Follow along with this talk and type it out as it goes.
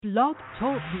Blog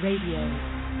Talk Radio.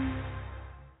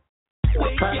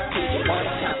 Wake your TV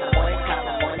morning combo.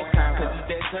 Cause it's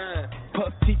that time. Puff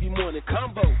TV morning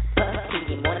combo. Puff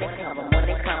TV morning combo.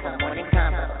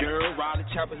 Girl, Raleigh,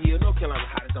 Chapel Hill, North Carolina,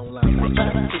 hottest online. Puff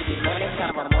TV morning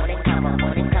combo.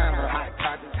 Hot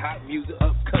topics, hot music,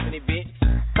 upcoming events.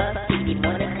 Puff TV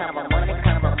morning combo. Now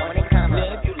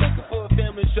if you're looking for a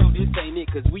family show, this ain't it,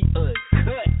 cause we uncut.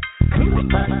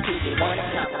 Puff TV morning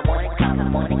combo.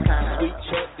 Sweet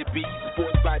Chuck, the beat,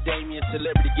 sports by Damien,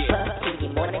 celebrity guest. Puff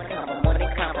TV morning combo.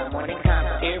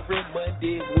 Every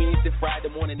Monday, Wednesday, Friday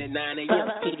morning at 9 a.m.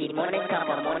 Puff TV morning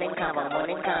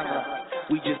combo.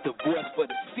 We just the voice for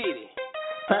the city.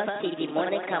 Puff TV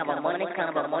morning combo.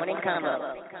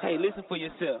 Hey, listen for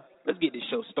yourself. Let's get this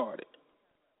show started.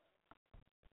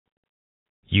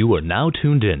 You are now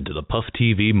tuned in to the Puff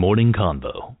TV Morning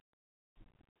Convo.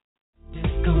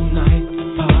 Disco night,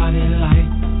 party life,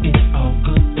 it's all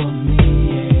good for me,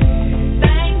 yeah.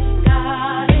 Thank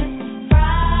God it's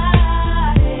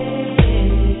Friday.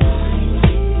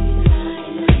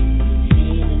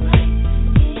 Feeling right,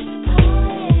 it's party.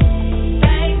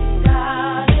 Thank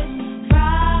God it's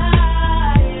Friday.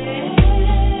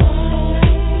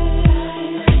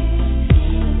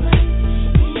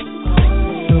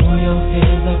 Throw your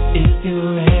hands up if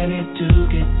you're ready to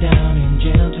get down in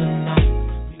jail tonight.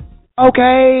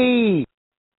 Okay.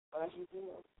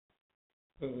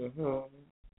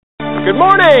 Good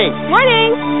morning.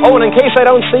 Morning. Oh, and in case I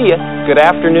don't see you, good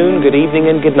afternoon, good evening,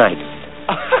 and good night.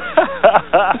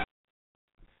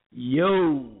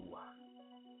 Yo.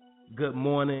 Good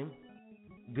morning.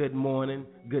 Good morning.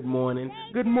 Good morning.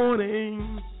 Good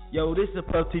morning. Yo, this is a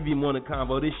Puff TV Morning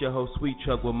Convo. This your host, Sweet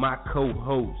Chuck, with my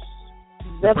co-host,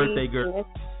 the birthday girl.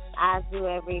 I do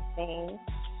everything.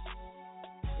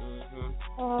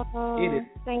 It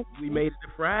is. We made it to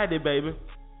Friday, baby.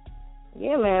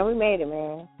 Yeah, man, we made it,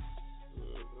 man.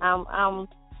 I'm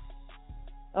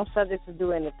subject to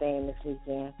do anything this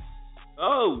weekend.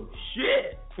 Oh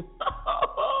shit!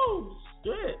 Oh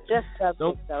shit! Just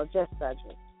subject, though. Just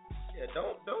subject. Yeah,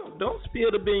 don't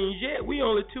spill the beans yet. We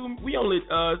only 60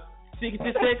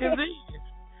 seconds in.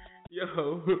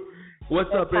 Yo,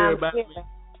 what's up, everybody?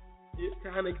 It's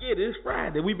time to get it. It's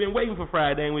Friday. We've been waiting for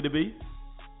Friday, ain't we, the beast?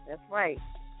 That's right.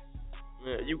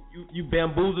 Yeah, you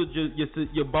bamboozled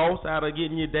your boss out of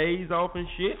getting your days off and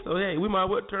shit. So hey, we might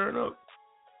well turn up.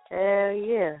 Hell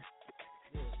yeah.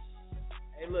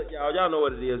 Hey, look, y'all know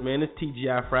what it is, man. It's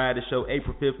TGI Friday show,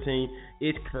 April 15th.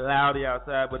 It's cloudy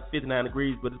outside, but 59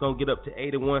 degrees, but it's gonna get up to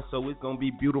 81, so it's gonna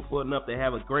be beautiful enough to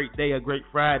have a great day, a great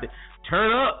Friday.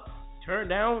 Turn up, turn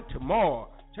down tomorrow,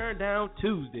 turn down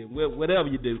Tuesday, whatever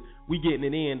you do. We getting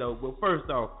it in though. But first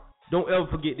off, don't ever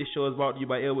forget this show is brought to you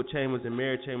by Edward Chambers and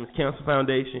Mary Chambers Cancer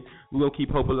Foundation. We're going to keep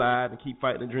hope alive and keep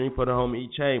fighting the dream for the home of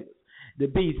each Chambers. The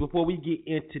Beast, before we get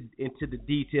into the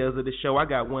details of the show, I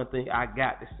got one thing I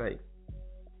got to say.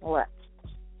 What?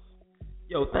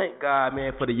 Yo, thank God,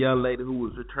 man, for the young lady who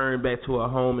was returned back to her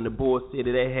home in the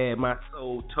BullCity. That had my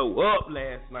soul toe up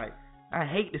last night. I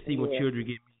hate to see when children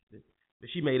get missing, but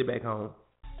she made it back home.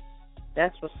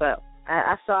 That's what's up.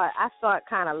 I saw it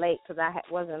kind of late because I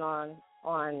wasn't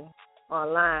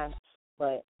online,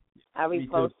 but I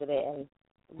reposted it, and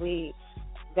we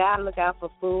gotta look out for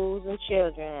fools and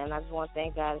children, and I just want to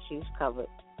thank God that she was covered.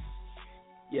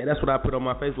 Yeah, that's what I put on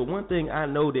my Facebook. One thing I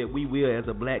know that we will as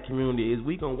a black community is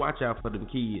we gonna watch out for them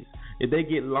kids. If they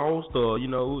get lost or you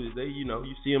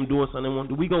see them doing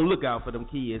something, we gonna look out for them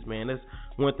kids, man. That's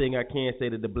one thing I can say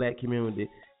that the black community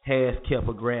has kept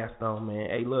a grasp on, man.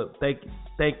 Hey, look, thank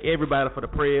everybody for the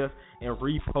prayers and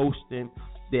reposting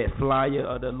that flyer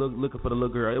or looking for the little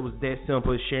girl. It was that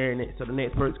simple as sharing it so the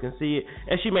next person can see it,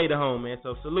 and she made it home, man.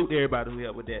 So salute to everybody who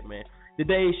helped with that, man.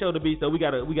 Today's show, the Beast, though, we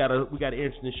got an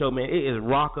interesting show, man. It is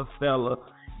Rockefeller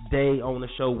Day on the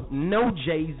show. No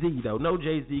Jay-Z though, no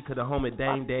Jay-Z because the home at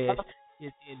Dame Dash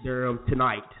is in Durham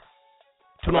tonight.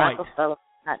 Rockefeller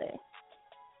Friday.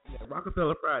 Yeah,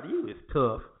 Rockefeller Friday. You is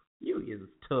tough.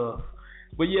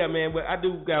 But yeah, man, but I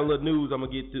do got a little news I'm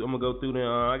gonna go through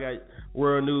now. I got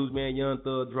world news, man. Young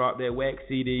Thug dropped that Wax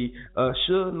CD.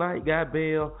 Suge Knight got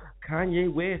bail. Kanye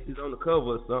West is on the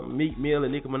cover or something. Meek Mill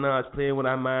and Nicki Minaj playing with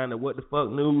our mind and what the fuck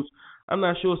news. I'm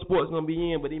not sure sports gonna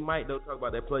be in, but he might though talk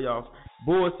about that playoffs.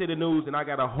 BullCity news, and I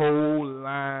got a whole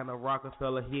line of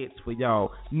Rockefeller hits for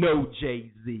y'all. No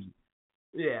Jay-Z.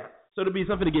 Yeah. So there'll be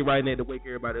something to get right in there to wake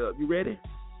everybody up. You ready?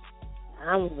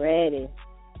 I'm ready.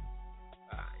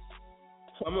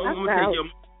 I'm gonna take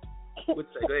your. What's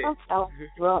that? I'm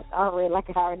drunk already, like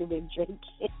I already been drinking.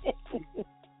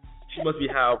 She must be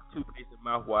high off toothpaste and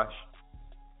mouthwash.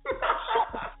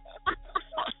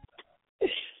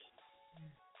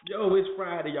 Yo, Yo, it's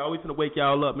Friday, y'all. We finna wake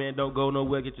y'all up, man. Don't go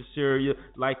nowhere. Get your cereal,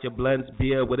 light your blunts,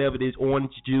 beer, whatever it is,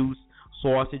 orange juice,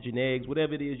 sausage and eggs,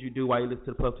 whatever it is you do while you listen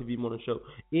to the Puff TV Morning Show.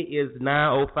 It is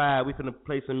 9:05. We finna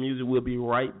play some music. We'll be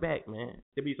right back, man.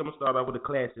 I'm gonna start off with a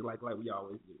classic like we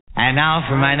always do. And now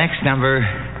for my next number,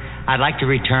 I'd like to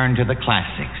return to the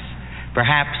classics.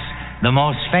 Perhaps the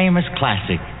most famous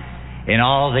classic in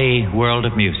all the world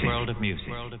of music.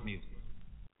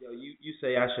 Yo, you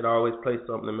say I should always play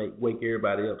something to wake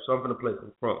everybody up. So I'm gonna play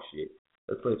some crunk shit.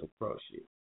 Let's play some crunk shit.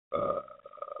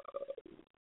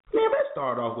 Man, let's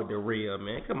start off with the real,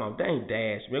 man. Come on, Dame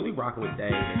Dash, man. We rocking with Dame.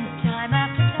 Time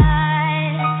after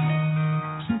time.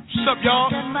 What's up, y'all?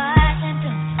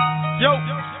 Yo,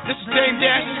 this is Dame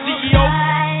Dash, the CEO.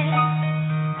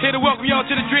 Here to welcome y'all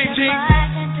to the Dream Team.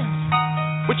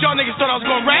 What y'all niggas thought I was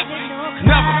gonna rap?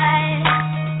 Never.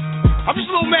 I'm just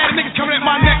a little mad at niggas coming at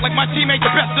my neck like my team ain't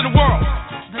the best in the world.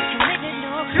 You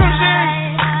know what I'm saying?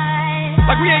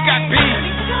 Like we ain't got beans,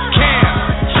 Cam,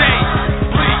 Jay,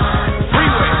 Freeway.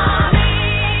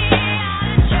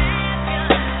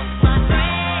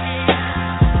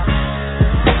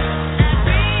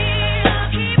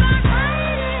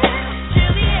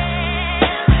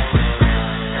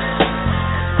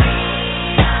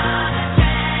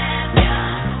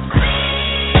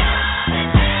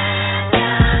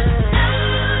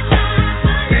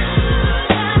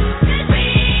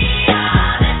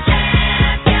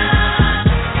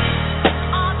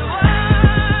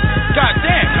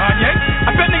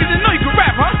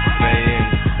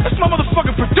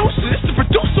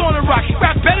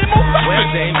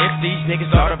 Niggas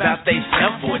thought about they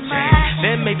self for a change.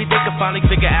 Then maybe they could finally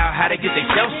figure out how to get they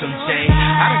self some change.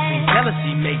 I done seen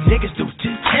jealousy make niggas do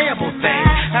terrible things.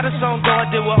 How the song go,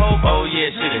 I do a hope, oh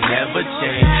yeah, should've never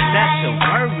changed. That's so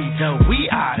worried though,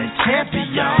 we are the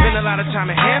champions. Spend a lot of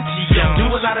time in Hampton, do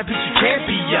a lot of beats you can't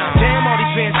be young. Damn, all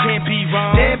these fans can't be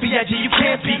wrong. Damn, B.I.G. you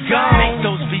can't be gone. Make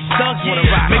those beats thugs wanna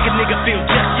rock. Make a nigga feel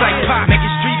just like pop. Make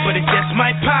it street, but it just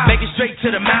might pop. Make it straight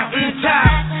to the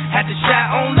mountaintop. Had to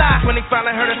shout on live when they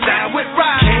finally heard us sound with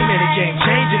rock. Came in the game,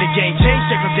 changing the game, change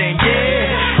every game,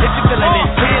 yeah. If you feeling it,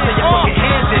 hands in your fucking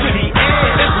hands in the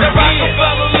air. It's the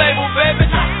Rockefeller label, baby.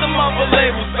 Some other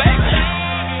labels, baby.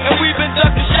 And we've been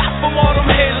ducking shots from all them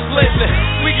haters lately.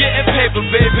 We getting paper,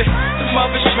 baby. The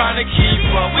mothers trying to keep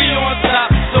up. We on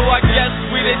top, so I guess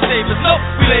we didn't save us. Nope,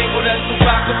 we labeled as the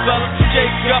Rockefeller.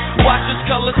 Jacob, watch us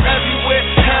colors everywhere.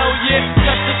 Hell yeah,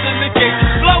 touch us in the gate to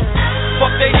float.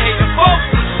 Fuck they hating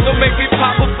folks. Don't make me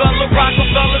pop a fella,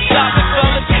 Rockefeller, stop it,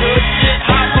 fellas. Good shit,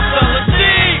 hop a fella,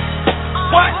 see.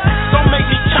 What? Don't make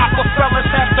me chop a fellas.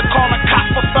 Have to call a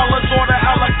copper fellas or the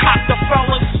helicopter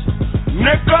fellas.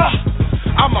 Nigga,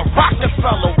 I'm a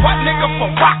Rockefeller. What nigga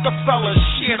for Rockefeller?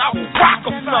 Shit, I will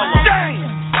Rockefeller. Dang.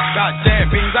 Goddamn,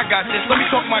 Beans, I got this. Let me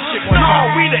talk my shit one time.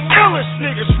 No, we the illest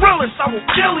niggas, realest. I will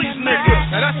kill these niggas.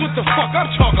 Now that's what the fuck I'm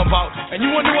talking about. And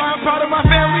you wonder why I'm proud of my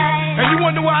family? And you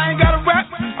wonder why I ain't got a rap?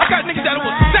 I got niggas that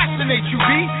will assassinate you,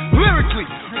 B. Lyrically.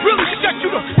 Really shut you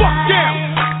the fuck down.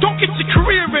 Don't get your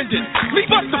career ended.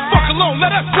 Leave us the fuck alone.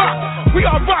 Let us rock. We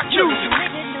all rock you.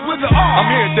 With the R. I'm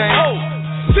here, Dane.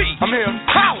 O-C. I'm here.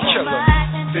 Power. Killer.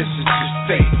 This is just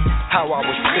fate. How I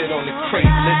was fit on the crate,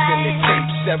 listening to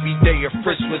tapes every day. A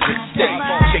frisk was a state.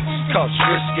 Takes cuffs,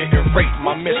 risk getting raped.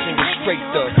 My mission is straight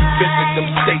to visit them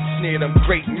states near them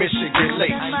great Michigan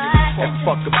lakes. And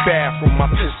fuck a bathroom,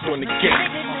 my pistol on the gate.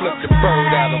 Flip the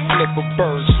bird out and flip a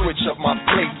bird, switch up my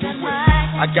plate.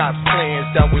 I got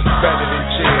plans that was better than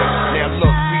jail. Now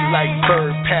look, we like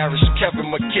Bird, Parrish,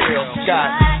 Kevin McHale, Scott,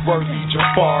 Worthy,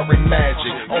 Jafar, and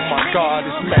Magic. Oh my God,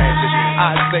 it's magic.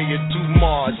 Isaiah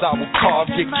Dumas, I will carve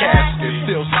your casket.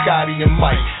 Phil, Scotty, and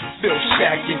Mike. Phil,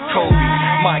 Shaq, and Kobe.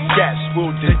 My gas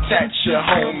will detach your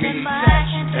homie.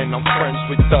 And I'm friends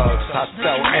with thugs. I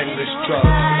sell endless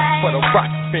drugs. For the rock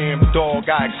fam, dog,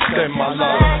 I extend my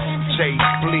love. Jay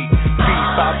Bleak,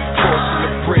 beef, I be crossing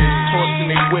the bridge. Tossing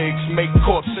they wigs, make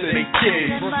corpses of they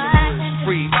kids.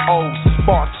 Free O's,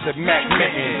 Sparks, and Mac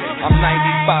Mitten. I'm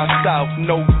 95 South,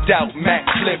 no doubt, Mac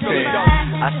Clippin'.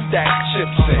 I stack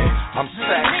chips in, I'm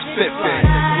sacks flippin'.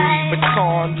 Louis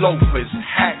Vuitton loafers,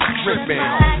 hat drippin'.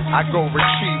 I go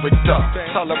retrieve a duck,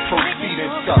 tell her proceed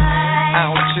and suck. I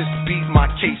don't just beat my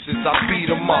cases, I beat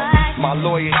them up. My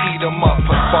lawyer eat them up,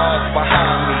 put bars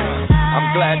behind me. I'm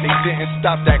glad they didn't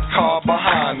stop that car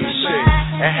behind me. Shit,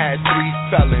 it had 3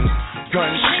 felons,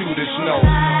 gun shooters, no.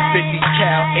 50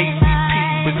 cal AVP,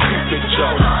 bazooka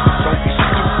Joe. Don't be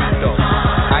stupid though,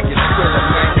 I get thriller,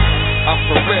 man. I'm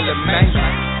for real, man.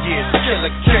 Yeah, it's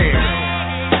killer care.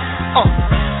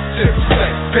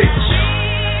 Dipset, bitch.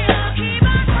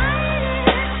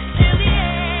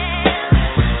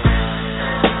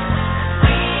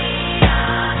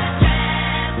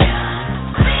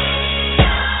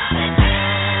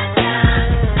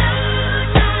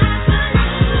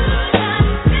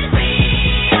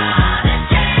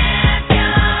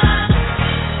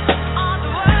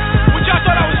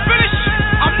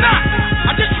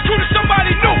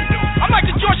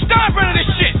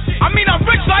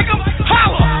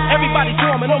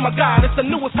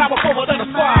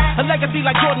 be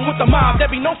like Jordan with the mob. They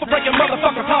be known for breaking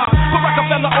motherfuckers' hearts. Put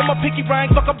Rockefeller on my pinky ring.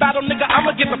 Fuck a battle, nigga,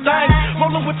 I'ma get the thing.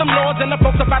 Rolling with them lords and the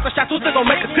folks about to shot. Who's they gon'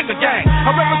 make us pick a gang?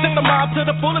 I represent the mob to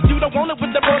the fullest. You don't want it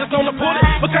with the brothers on the bullet.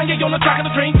 But Kanye on the track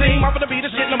of the dream team. I'm gonna be the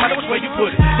shit no matter which way you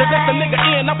put it. They let the nigga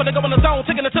in. I'm gonna go in the zone.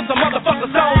 Taking it to some motherfucker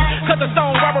zone. Cut the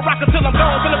stone, robber rock until I'm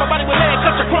gone. Fill up my body with lead,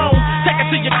 cut your chrome. Take it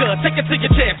to your gut, take it to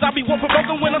your chest. I'll be one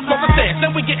provoking when I'm smoking sex.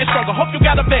 Then we getting stronger. Hope you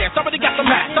got a bed. Somebody got some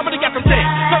max, somebody got some tech.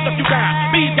 Serve up you guys.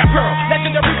 Bees got pearl.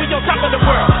 Legendary, we on top of the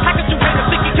world. How could you win the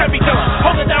think it can be done?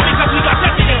 Hold it down because we got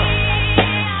plenty of.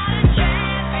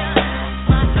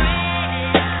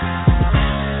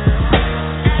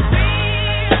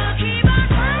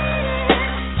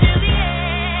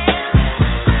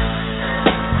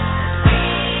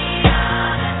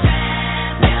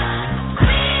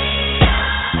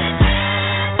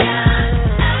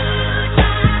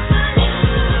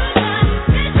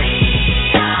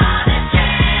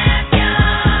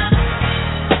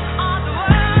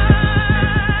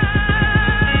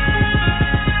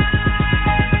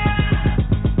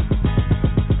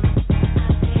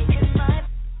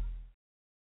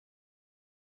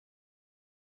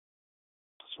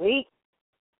 Sweet.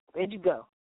 Where'd you go?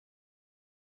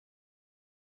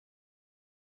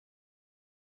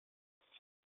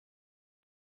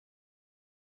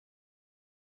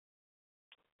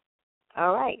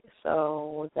 All right.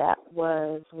 So that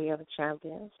was We Are the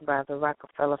Champions by the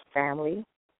Rockefeller Family.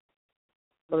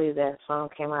 I believe that song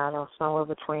came out on somewhere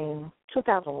between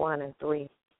 2001 and 2003.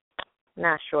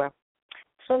 Not sure.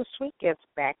 So the Sweet gets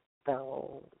back,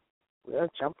 though. We'll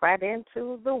jump right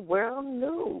into the world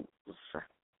news.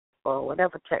 Or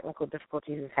whatever technical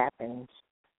difficulties happens,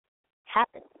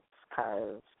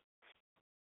 because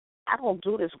I don't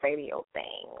do this radio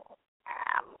thing.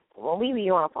 When we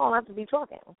be on the phone, I have to be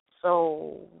talking.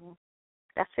 So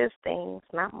that's his thing.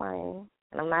 It's not mine.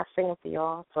 And I'm not singing for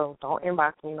y'all, so don't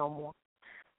inbox me no more.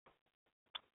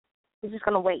 We're just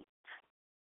going to wait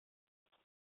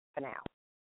for now.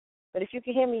 But if you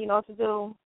can hear me, you know what to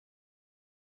do.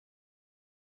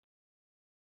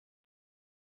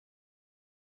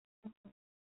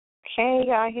 Can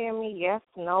y'all hear me? Yes,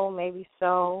 no, maybe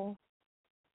so.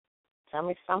 Tell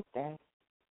me something.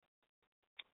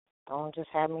 Don't just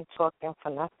have me talking for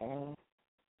nothing.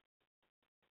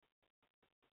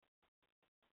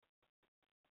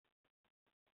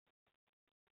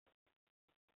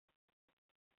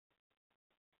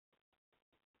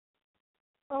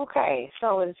 Okay,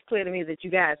 so it's clear to me that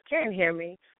you guys can hear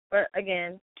me. But,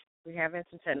 again, we're having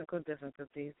some technical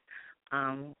difficulties.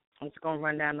 I'm just going to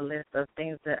run down the list of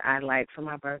things that I like for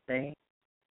my birthday.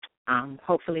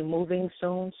 Hopefully moving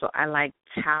soon, so I like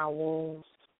towels.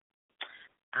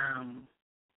 I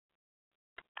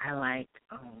like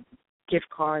gift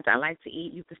cards. I like to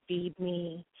eat. You can feed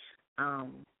me. I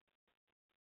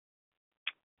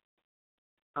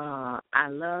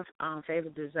love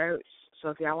favorite desserts. So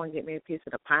if y'all want to get me a piece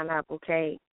of the pineapple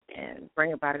cake and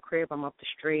bring it by the crib, I'm up the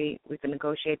street. We can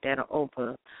negotiate that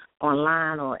over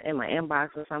online or in my inbox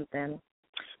or something.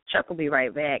 Chuck will be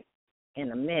right back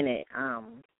in a minute.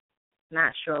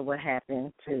 Not sure what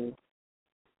happened to.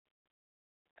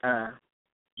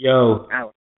 Yo.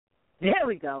 There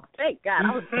we go. Thank God.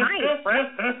 I was dying, bro.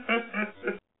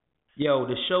 Yo,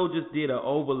 the show just did an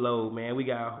overload, man. We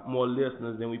got more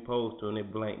listeners than we supposed to, and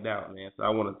it blanked out, man. So I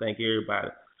want to thank everybody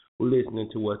for listening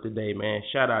to us today, man.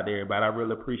 Shout out to everybody. I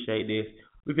really appreciate this.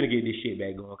 We're going to get this shit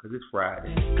back going because it's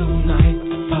Friday. Disco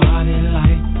night, party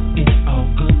life, it's all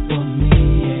good for me,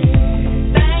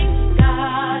 yeah. Thank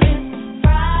God it's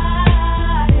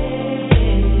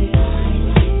Friday.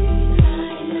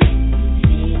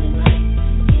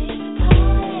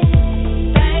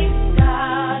 Thank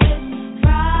God it's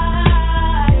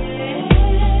Friday.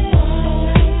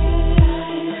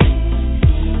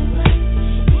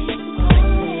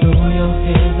 Throw your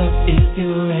hands up if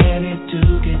you're ready to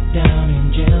get down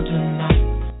and jail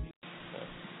tonight.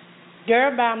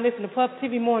 Girl, bye. I'm listening to Puff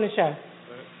TV Morning Show.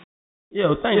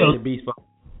 Yo, thank you, Beast, for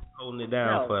holding it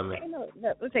down for me.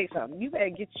 Let me tell you something. You better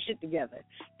get your shit together.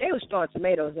 They was throwing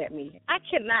tomatoes at me. I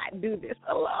cannot do this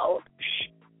alone.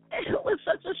 It was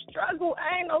such a struggle.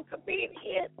 I ain't no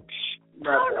comedian. I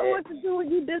don't know what to do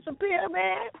when you disappear,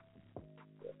 man.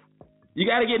 You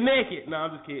got to get naked. No,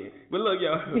 I'm just kidding. But look,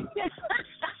 yo.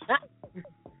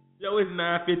 Yo, it's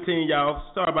 9:15,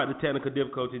 y'all. Sorry about the technical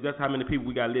difficulties. That's how many people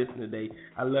we got listening today.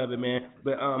 I love it, man.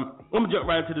 But I'm going to jump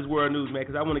right into this world news, man,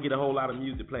 because I want to get a whole lot of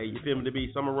music played. You feel me, to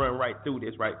be? So I'm going to run right through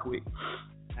this right quick.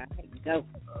 All right, go.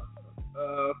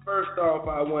 First off,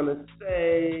 I want to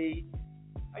say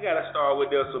I got to start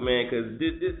with this one, man, because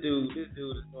this dude is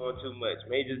doing too much,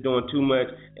 man. He's just doing too much.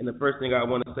 And the first thing I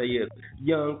want to say is,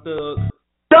 Young Thug.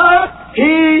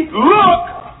 he look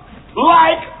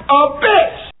like a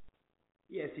bitch?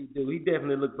 Yes, he do. He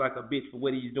definitely looks like a bitch for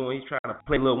what he's doing. He's trying to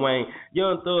play Lil Wayne.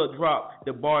 Young Thug dropped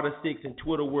the Barter 6 and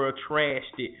Twitter world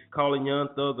trashed it, calling Young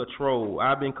Thug a troll.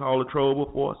 I've been called a troll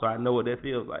before, so I know what that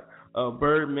feels like.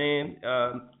 Birdman,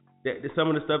 some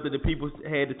of the stuff that the people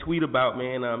had to tweet about,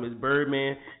 man, is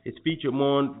Birdman. It's featured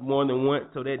more than once,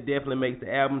 so that definitely makes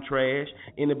the album trash.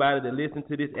 Anybody that listens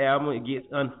to this album, it gets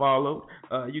unfollowed.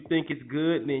 You think it's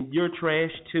good, then you're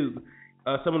trash too.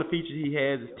 Some of the features he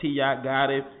has is T.I. got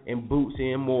it and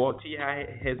Bootsy and more.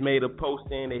 T.I. has made a post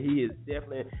saying that he is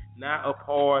definitely not a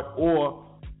part or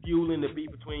fueling the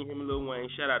beef between him and Lil Wayne.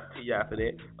 Shout out to T.I. for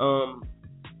that.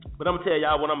 But I'm going to tell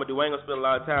y'all what I'm going to do. I ain't going to spend a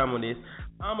lot of time on this.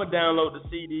 I'm going to download the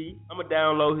CD. I'm going to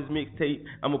download his mixtape.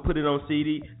 I'm going to put it on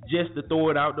CD just to throw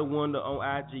it out the window on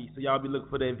IG. So y'all be looking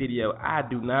for that video. I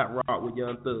do not rock with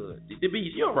Young Thug. The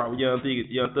Beast, you don't rock with Young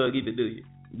Thug either, do you?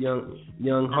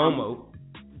 Young homo.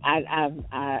 I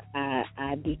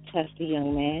detest the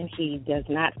young man. He does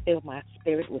not fill my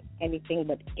spirit with anything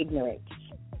but ignorance.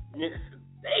 Yes.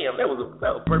 Damn, that was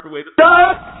a perfect way to.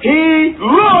 Does he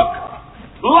look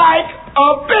like a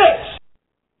bitch?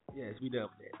 Yes, we done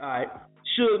with that. All right.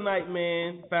 Suge Knight,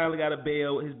 man, finally got a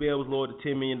bail. His bail was lowered to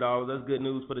 $10 million. That's good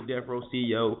news for the Death Row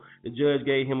CEO. The judge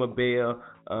gave him a bail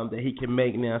that he can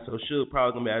make now, so Suge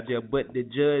probably going to be out of jail. But the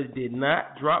judge did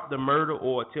not drop the murder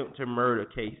or attempt to murder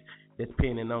case that's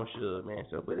pending on Suge, man.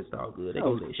 So, but it's all good. They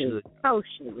gonna let Suge.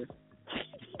 Sugar.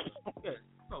 Yeah,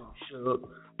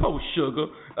 post Sugar.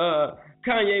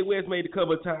 Kanye West made the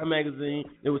cover of Time magazine.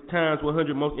 It was Time's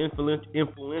 100 most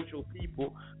influential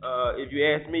people. If you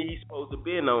ask me, he's supposed to have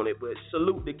been on it. But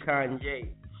salute to Kanye.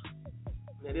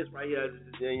 Now this right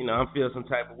here, you know, I'm feeling some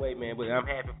type of way, man. But I'm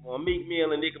happy for him. Meek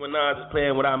Mill and Nicki Minaj is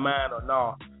playing with our mind or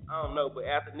no? I don't know, but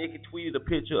after Nicki tweeted a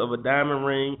picture of a diamond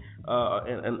ring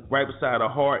and right beside a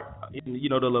heart, you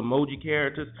know, the little emoji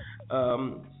characters,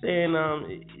 saying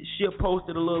she'll post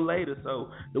it a little later. So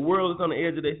the world is on the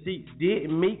edge of their seats. Did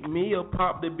Meek Mill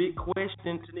pop the big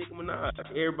question to Nicki Minaj?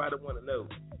 Everybody want to know.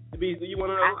 Do you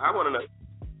want to know? I want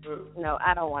to know. No,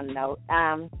 I don't want to know.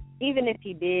 Even if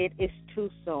he did, it's too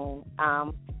soon.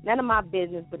 None of my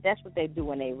business, but that's what they do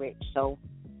when they rich. So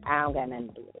I don't got nothing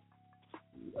to do with it.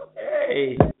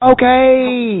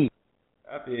 Okay.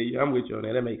 I feel you. I'm with you on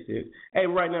that. That makes sense. Hey,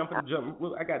 right now for the jump,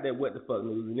 I got that what the fuck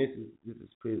news, and this is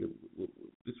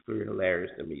pretty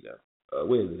hilarious to me though.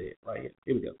 Where is it at? Right here.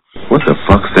 Here we go. What the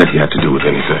fuck's that you have to do with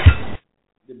anything?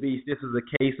 The Beast. This is a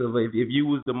case of if you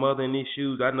was the mother in these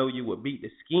shoes, I know you would beat the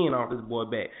skin off this boy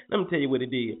back. Let me tell you what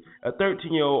it did. A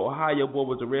 13-year-old Ohio boy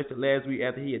was arrested last week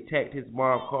after he attacked his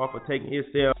mom's car for taking his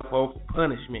cell phone for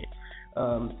punishment.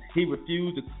 He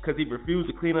refused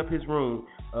to clean up his room.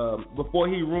 Before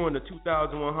he ruined the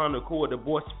 2001 Honda Accord, the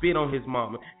boy spit on his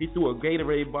mama. He threw a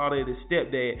Gatorade bottle at his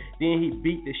stepdad. Then he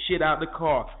beat the shit out of the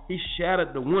car. He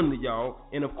shattered the window, y'all.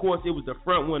 And of course, it was the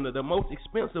front window, the most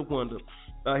expensive window.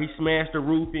 He smashed the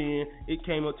roof in. It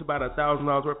came up to about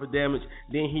 $1,000 worth of damage.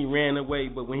 Then he ran away.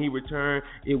 But when he returned,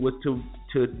 it was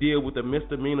to deal with a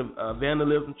misdemeanor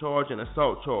vandalism charge and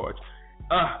assault charge.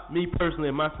 Me personally,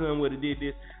 if my son would have did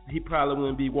this, he probably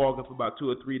wouldn't be walking for about 2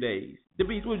 or 3 days. The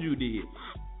Beast, what you did?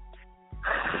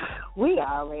 We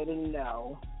already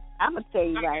know. I'm going to tell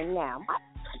you right now.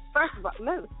 First of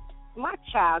all, my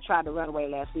child tried to run away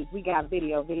last week. We got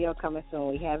video coming soon.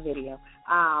 We have video.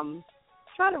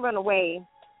 Tried to run away,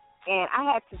 and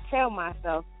I had to tell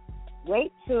myself,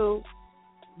 wait till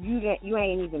you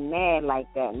ain't even mad like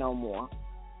that no more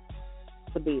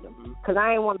to beat him. Because I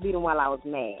didn't want to beat him while I was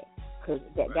mad. Because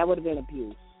that would have been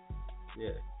abuse. Yeah.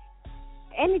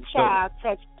 Any child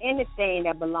touch anything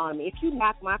that belonged to me. If you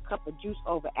knock my cup of juice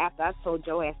over after I told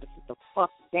your ass to sit the fuck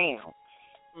down,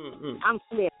 I'm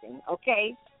flipping,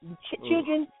 okay?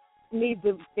 Children need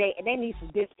they need some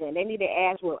discipline. They need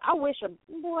their ass whooped. I wish a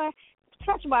boy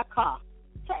touch my car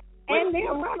and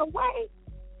then run away.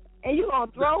 And you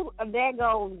gonna throw a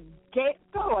daggone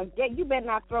you better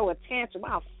not throw a tantrum.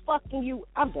 I'm fucking you.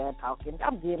 I'm done talking.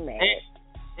 I'm getting mad.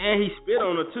 And he spit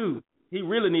on her too. He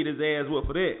really need his ass whooped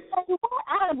for that.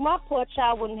 My poor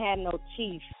child wouldn't have no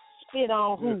teeth. Spit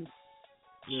on who?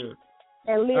 Yeah.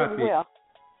 And live well.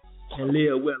 And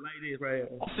live well like this right here.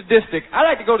 Sadistic. I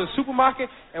like to go to the supermarket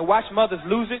and watch mothers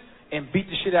lose it and beat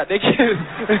the shit out their kids.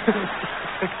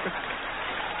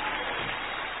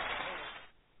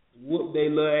 Whoop they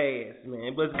little ass,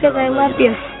 man. Because I love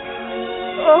you.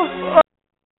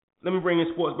 Let me bring in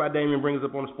Sports by Damien. Brings us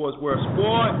up on the Sports World.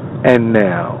 Sport. And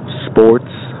now,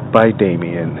 Sports by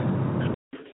Damien.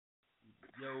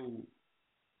 Yo.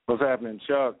 What's happening,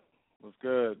 Chuck? What's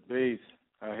good? Beast,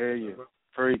 I hear you.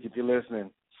 Freak, if you're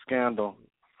listening. Scandal,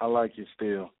 I like you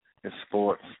still. It's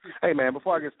sports. Hey, man,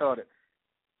 before I get started,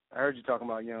 I heard you talking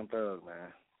about Young Thug,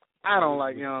 man. I don't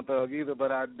like Young Thug either,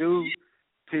 but I do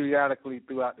periodically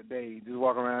throughout the day just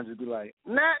walk around and just be like,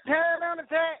 not turn on the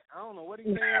track. I don't know what he's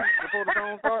saying before the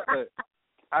song starts, but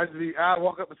I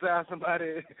walk up beside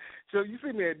somebody. So you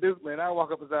see me at Duke, man, I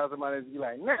walk up beside somebody and be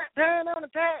like, not turn on the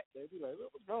track. They be like,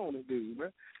 what's wrong with this dude,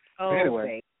 man? Oh,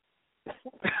 anyway.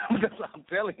 That's what I'm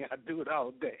telling you. I do it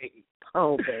all day.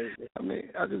 Oh, baby. I mean,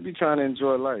 I just be trying to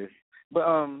enjoy life. But,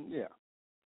 yeah,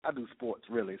 I do sports,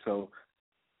 really. So,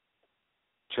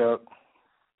 Chuck,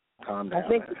 calm down.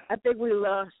 I think we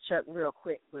lost Chuck real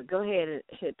quick, but go ahead and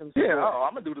hit them. Yeah,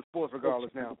 I'm going to do the sports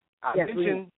regardless now.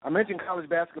 I mentioned college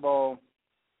basketball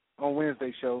on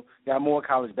Wednesday's show. Got more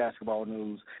college basketball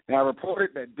news. Now, I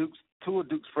reported that two of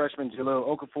Duke's freshmen, Jahlil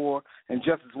Okafor and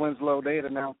Justice Winslow, they had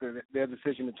announced their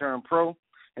decision to turn pro.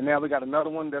 And now we got another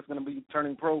one that's going to be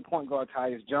turning pro, point guard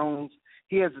Tyus Jones.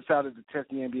 He has decided to test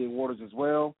the NBA waters as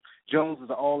well. Jones is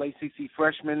an all-ACC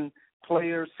freshman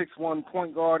player, 6'1"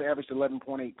 point guard, averaged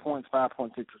 11.8 points,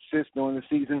 5.6 assists during the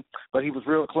season. But he was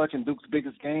real clutch in Duke's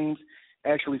biggest games,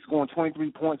 actually scoring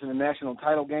 23 points in the national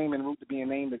title game en route to being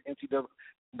named the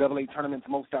NCAA tournament's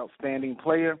most outstanding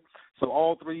player. So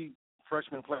all three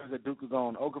freshman players at Duke are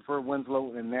gone, Okafor,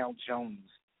 Winslow, and now Jones.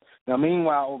 Now,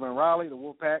 meanwhile, over in Raleigh, the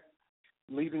Wolfpack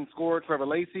leading scorer Trevor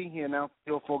Lacey, he announced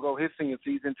he'll forego his senior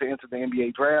season to enter the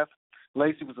NBA draft.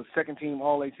 Lacey was a second-team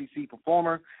All-ACC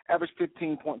performer, averaged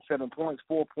 15.7 points,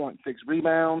 4.6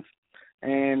 rebounds,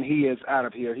 and he is out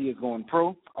of here. He is going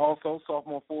pro. Also,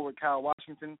 sophomore forward Kyle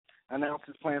Washington announced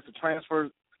his plans to transfer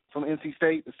from NC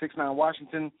State. The 6'9"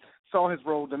 Washington saw his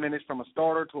role diminish from a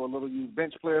starter to a little-used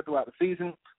bench player throughout the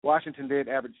season. Washington did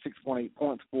average 6.8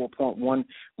 points, 4.1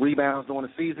 rebounds during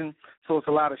the season. So it's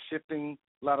a lot of shifting,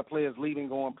 a lot of players leaving,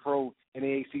 going pro in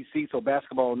the ACC. So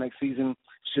basketball next season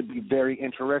should be very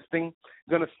interesting.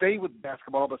 Going to stay with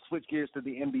basketball, but switch gears to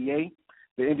the NBA.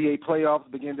 The NBA playoffs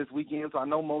begin this weekend, so I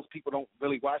know most people don't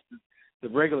really watch the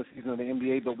regular season of the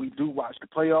NBA, but we do watch the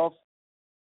playoffs.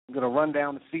 I'm going to run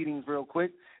down the seedings real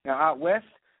quick. Now, out west,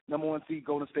 number 1 seed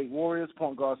Golden State Warriors,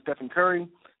 point guard Stephen Curry,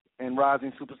 and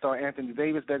rising superstar Anthony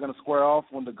Davis. They're going to square off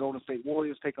when the Golden State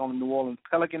Warriors take on the New Orleans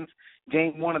Pelicans.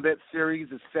 Game 1 of that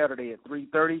series is Saturday at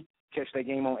 3:30. Catch that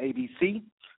game on ABC.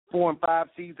 4 and 5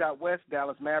 seeds out west,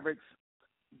 Dallas Mavericks,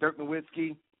 Dirk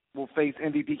Nowitzki will face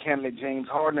MVP candidate James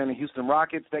Harden and the Houston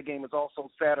Rockets. That game is also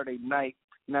Saturday night,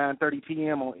 9:30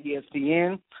 p.m. on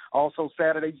ESPN. Also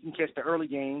Saturday, you can catch the early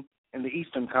game in the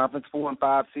Eastern Conference, 4 and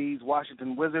 5 seeds,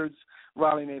 Washington Wizards.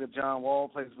 Raleigh native John Wall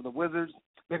plays for the Wizards.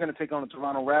 They're going to take on the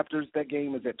Toronto Raptors. That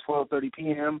game is at 12:30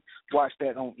 p.m. Watch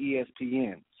that on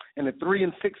ESPN. And the 3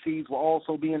 and 6 seeds will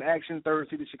also be in action. Third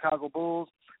seed, the Chicago Bulls.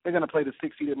 They're going to play the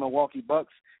 6-seeded Milwaukee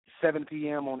Bucks, 7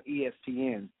 p.m. on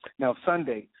ESPN. Now,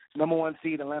 Sunday, number 1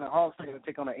 seed Atlanta Hawks are going to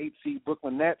take on the 8 seed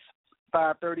Brooklyn Nets,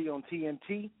 5:30 on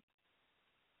TNT.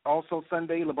 Also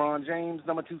Sunday, LeBron James,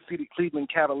 number 2 seeded Cleveland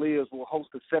Cavaliers will host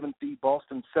the 7 seed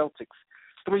Boston Celtics,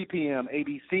 3 p.m.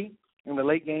 ABC. In the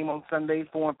late game on Sunday,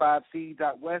 4 and 5 seeds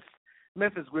out west,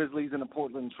 Memphis Grizzlies and the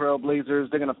Portland Trail Blazers.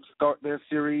 They're going to start their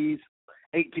series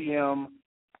 8 p.m.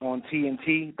 on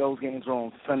TNT. Those games are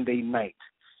on Sunday night.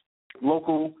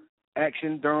 Local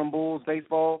action, Durham Bulls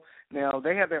baseball. Now,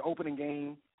 they had their opening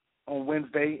game on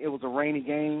Wednesday. It was a rainy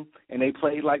game, and they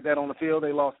played like that on the field.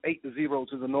 They lost 8-0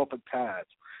 to the Norfolk Tides.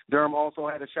 Durham also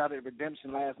had a shot at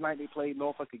redemption last night. They played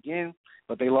Norfolk again,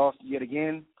 but they lost yet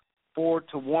again,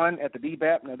 4-1 at the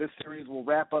DBAP. Now, this series will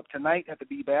wrap up tonight at the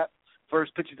DBAP.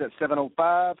 First pitch is at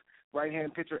 7:05.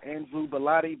 Right-hand pitcher Andrew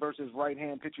Bellotti versus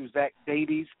right-hand pitcher Zach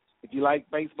Davies. If you like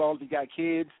baseball, if you got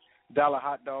kids, dollar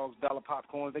hot dogs, dollar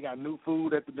popcorns. They got new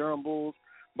food at the Durham Bulls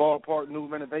ballpark, new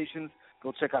renovations.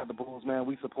 Go check out the Bulls, man.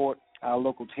 We support our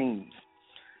local teams.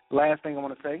 Last thing I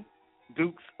want to say,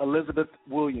 Duke's Elizabeth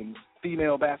Williams,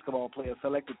 female basketball player,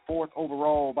 selected 4th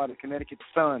overall by the Connecticut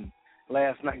Sun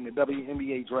last night in the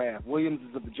WNBA draft. Williams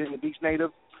is a Virginia Beach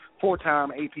native,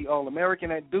 4-time AP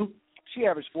All-American at Duke. She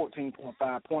averaged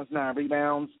 14.5 points, 9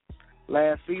 rebounds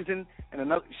last season. And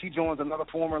she joins another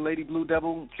former Lady Blue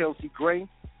Devil, Chelsea Gray,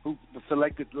 who was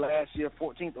selected last year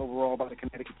 14th overall by the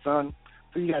Connecticut Sun.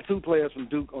 So you got 2 players from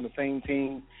Duke on the same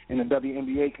team in the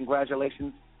WNBA.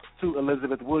 Congratulations to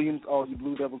Elizabeth Williams, all you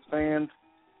Blue Devils fans.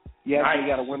 You actually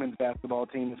got a women's basketball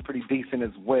team that's pretty decent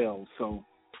as well. So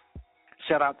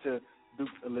shout out to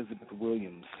Duke's Elizabeth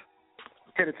Williams.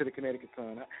 Headed to the Connecticut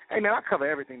Sun. Hey, man, I cover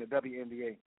everything the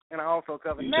WNBA. And I also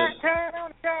cover Nat Turn on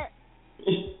the track.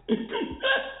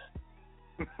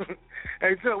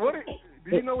 Hey, so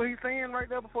do you know what he's saying right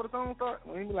there before the song starts?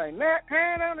 When he be like, Nat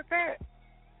Turn on the track.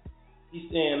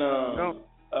 He's saying,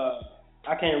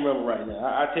 I can't remember right now.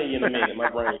 I'll tell you in a minute. My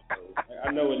brain.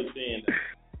 I know what it's saying.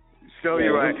 Show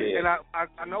you right. And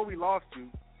I know we lost you.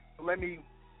 So let me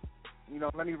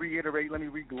reiterate. Let me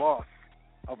re-gloss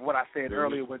of what I said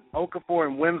earlier. With Okafor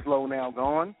and Winslow now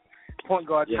gone, point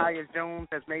guard Tyus Jones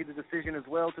has made the decision as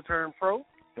well to turn pro.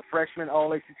 The freshman,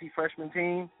 all-ACC freshman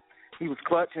team. He was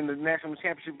clutch in the national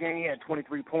championship game. He had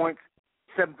 23 points,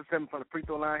 7 for 7 from the free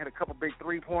throw line, had a couple big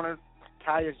three-pointers.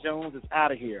 Tyus Jones is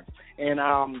out of here. And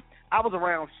I was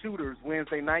around shooters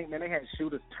Wednesday night. Man, they had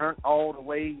shooters turned all the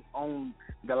way on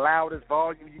the loudest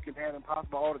volume you can have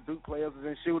impossible. All the Duke players was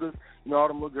in shooters. You know, all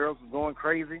them little girls was going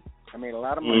crazy. I made a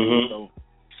lot of money. So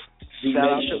shout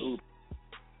out to Uber.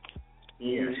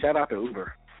 Yeah, shout out to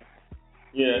Uber.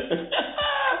 Yeah.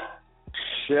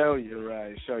 Show you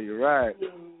right.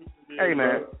 Hey,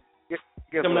 man. Guess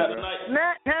coming what, out tonight.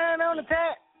 Nat time on the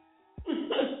tap.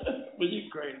 But you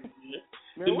crazy, man.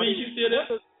 The beach, you still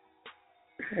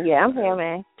there? Yeah, I'm here,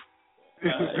 man.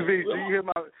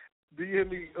 Do you hear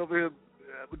me over here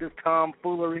with this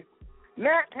tomfoolery?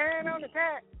 Nat time on the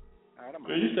tap.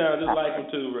 Right, you sound just like him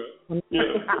too, bro. Yeah.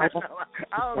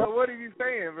 I don't know what are you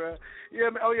saying, bro.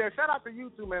 Yeah, shout out to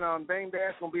you too, man. Dame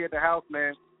Dash gonna be at the house,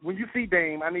 man. When you see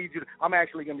Dame, I need you to. I'm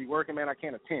actually gonna be working, man. I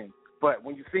can't attend, but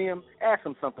when you see him, ask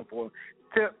him something for him.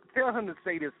 Tell him to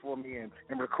say this for me and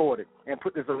record it and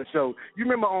put this on the show. You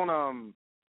remember on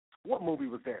what movie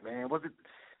was that, man? Was it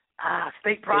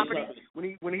State Property? When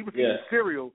he was eating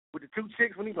cereal with the two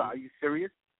chicks, when he was like, "Are you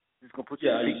serious? Just gonna put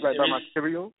your feet right by my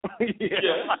cereal?"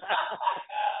 Yeah.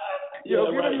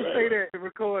 Yo, get him to say that and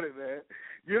record it, man.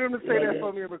 Get him to say that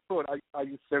for me and record. Are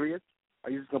you serious? Are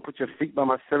you just gonna put your feet by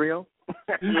my cereal?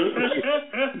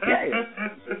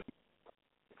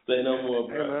 Say no more,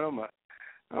 bro. Hey, man,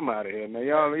 I'm out of here, man.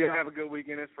 Y'all have a good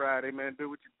weekend. It's Friday, man. Do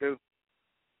what you do.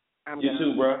 You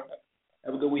too, bro.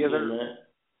 Have a good weekend, man.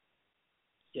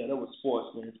 Yeah, that was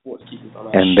sports, man. Sports keep us on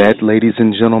our And that, ladies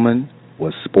and gentlemen,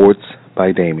 was Sports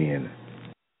by Damien.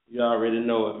 You already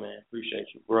know it, man. Appreciate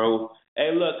you, bro.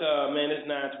 Hey, look, man, it's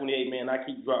 9:28, man. I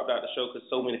keep dropped out the show because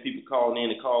so many people calling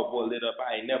in and call boy lit up.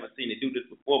 I ain't never seen it do this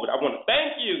before, but I want to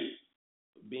thank you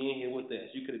for being here with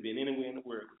us. You could have been anywhere in the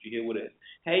world, but you're here with us.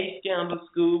 Hey, Scandal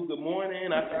Scoop, good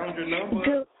morning. I found your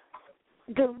number.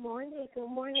 Good morning. Good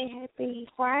morning. Happy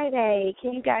Friday.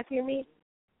 Can you guys hear me?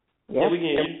 Yeah, we can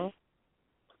hear you.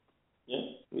 Yeah,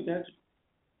 we got you.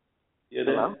 Yeah,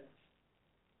 hello?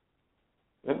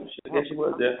 I guess you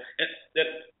was there.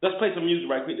 Let's play some music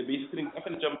right quick. I'm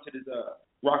going to jump into this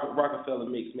Rockefeller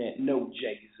mix, man. No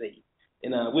Jay-Z.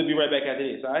 And we'll be right back after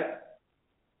this, all right?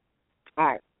 All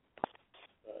right.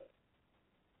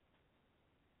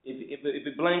 If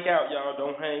it blank out, y'all,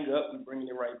 don't hang up. We're bringing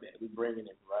it right back.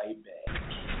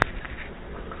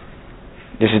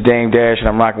 This is Dame Dash, and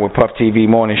I'm rocking with Puff TV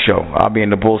Morning Show. I'll be in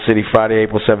the BullCity Friday,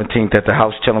 April 17th at the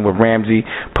house chilling with Ramsey,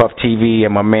 Puff TV,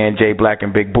 and my man Jay Black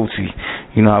and Big Bootsy.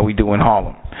 You know how we do in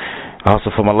Harlem. I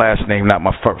hustle for my last name, not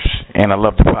my first. And I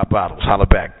love to pop bottles. Holla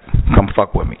back. Come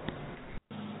fuck with me.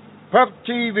 Puff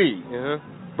TV.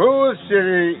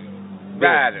 BullCity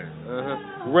Riders.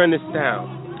 Run this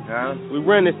town. We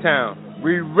run this town.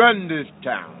 We run this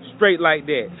town. Straight like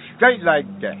that. Straight like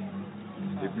that.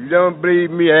 If you don't believe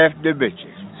me, ask the bitches.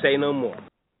 Say no more.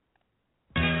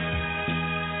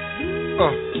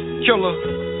 Killer.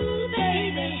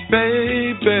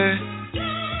 Baby.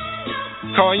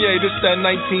 Kanye, this that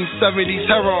 1970s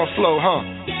heroin flow, huh?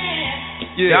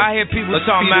 Yeah, I hear people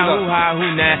talking about who high, who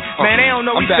not. Man, they don't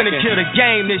know we finna kill the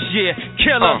game this year.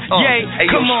 Killer,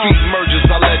 come on. Street mergers,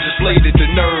 I legislated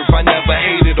the nerve. I never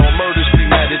hated on murders,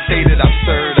 premeditated. I've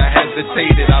stirred, I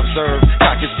hesitated, I observed.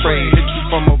 Cock is sprayed, hit you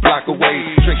from a block away.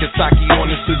 Drinking sake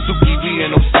on the Suzuki, we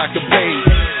in Osaka Bay.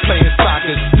 Playing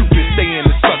soccer, stupid, stay in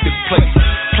the sucker's place.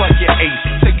 Plug your ace,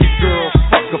 take your girl,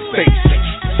 fuck her face.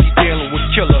 She dealing with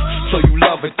killer, so you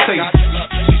love her taste.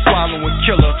 She swallowing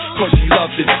killer, cause she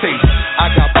loves the taste. I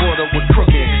got brought up with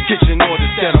crooked kitchen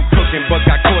orders that I'm cooking, but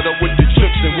got caught up with the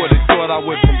trips and would've thought I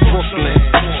was from Brooklyn.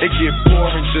 It get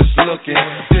boring just looking,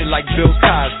 did like Bill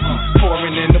Cosby,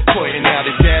 pouring in the pudding. Now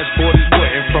the dashboard is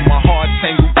wooden from my hard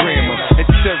tangled grammar.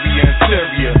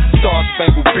 Interior, star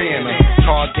spangled banner.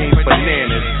 Car game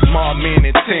bananas, mob man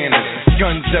and tanners.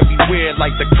 Guns everywhere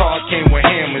like the car came with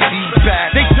hammers. He's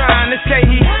back. They trying to say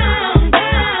he.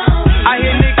 I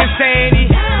hear niggas saying he.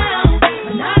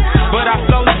 But I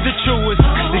flow the truest.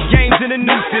 The games and the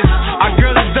nooses. Our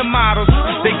girls is the models.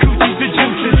 They coochies the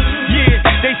juices. Yeah,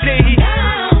 they say he.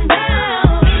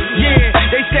 Yeah,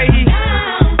 they say he.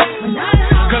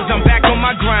 Cause I'm back on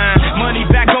my grind. Money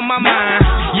back on my mind.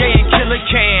 Yeah, and Killer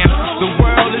Cam. The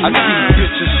world is mine. I keep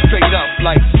bitches straight up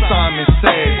like Simon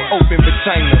said. Open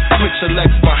vagina. Put your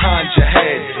legs behind your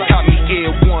head. Got me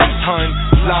Air Ones, hun,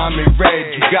 lime and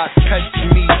red. You got pets to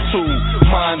me too,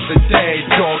 mine's a dead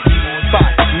dog.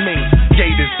 Fox, mink,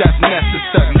 gators, that's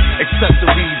necessary.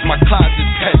 Accessories, my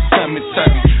closet's pet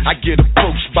cemetery. I get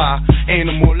approached by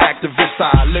animal activists.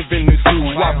 I live in the zoo,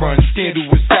 I run scandal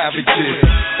with savages.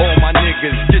 All my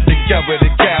niggas get together to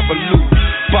gather loot.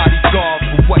 Bodyguard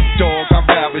for what, dog? I'd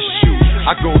rather shoot.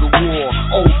 I go to war,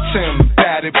 old Tim,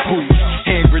 batted boots,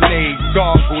 hand grenade,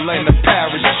 gargle, and a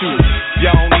parachute.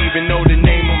 Y'all don't even know the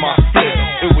name of my flip.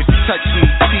 It would touch me,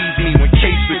 tease me when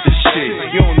case with the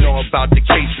shit. You don't know about the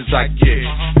cases I get.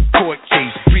 Court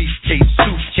case, briefcase,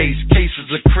 suitcase, cases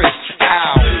of Chris.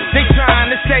 Ow. They trying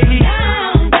to say he.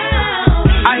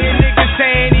 I hear niggas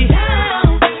saying he.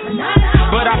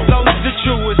 But I flow the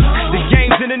truest. The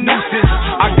games and the nooses.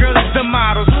 Our girls is the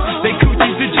models. They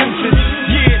coochies the juices.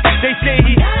 Yeah, they say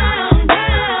he.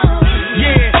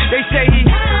 Yeah, they say he.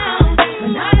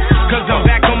 Cause I'm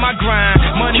back on my grind.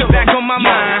 Money back on my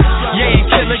mind. Yeah, and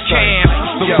Killer Cam.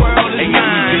 The world is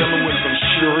mine. Dealing with some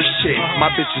sure shit. My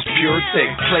bitch is pure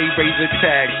thick. Play razor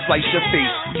tag. Slice your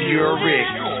face. Pure Rick.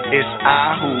 It's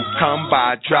I who come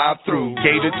by, drive through,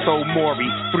 Gator toe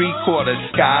Maury, 3/4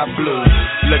 sky blue.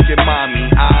 Look at mommy,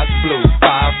 eyes blue,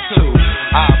 5'2".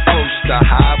 I approach the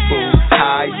high boo,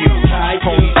 high you.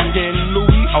 Pony skin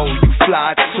Louis, oh you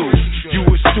fly too. You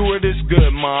a stewardess,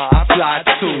 good ma, I fly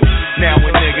too. Now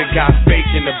a nigga got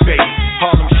bacon to bake.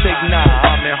 Harlem shake, nah,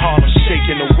 I'm in Harlem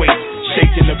shaking the weight.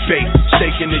 Shaking the bait,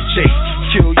 shaking the jake.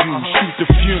 Kill you, shoot the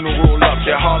funeral up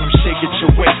there. Harlem shake at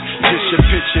your waist. Just your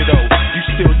picture though, you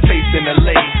still tasting the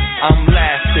late. I'm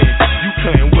laughing, you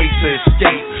couldn't wait to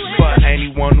escape. But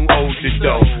anyone who owes it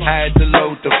though, I had to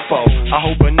load the foe. I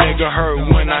hope a nigga heard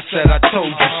when I said I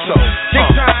told you so.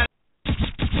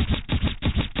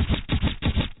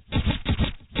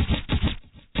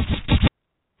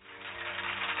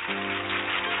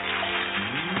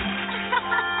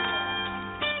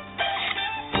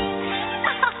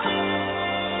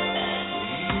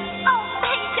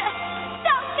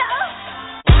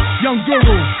 Young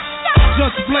Guru,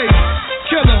 Just Blaze,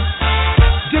 Killer,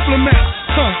 Diplomats,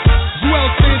 Joel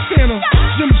Santana,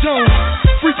 Jim Jones,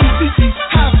 Freaky Zeke,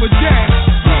 Half a Jack,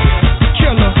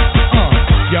 Killer,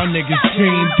 y'all niggas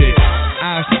dreamed it,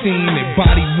 I've seen it,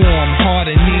 body warm, heart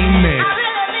anemic,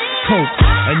 coke,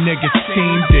 a nigga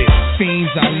steamed it,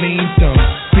 fiends I leaned them,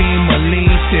 beam or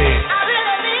leaned it,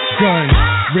 guns,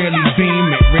 really beam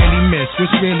it, really miss,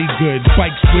 what's really good,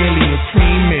 bikes really a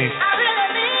cream it.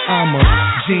 I'm a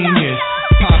genius,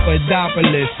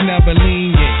 Papadopoulos, never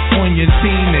lenient on your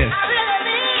zenith.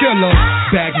 Killer,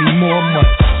 bag me more mutts,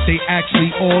 they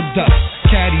actually all ducks.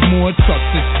 Caddy more trucks,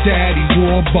 it's daddy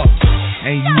war bucks.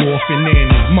 And you off in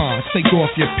Annie, ma, take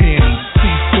off your panties,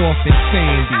 cease off in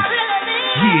Sandy.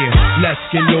 Yeah, let's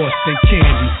get lost in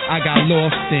candy. I got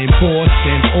lost in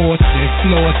Boston, Austin,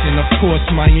 Flossin, of course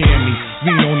Miami,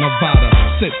 Reno, Nevada,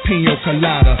 sip pina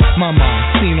colada. Mama,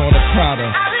 seen all the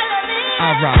Prada.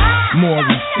 I rock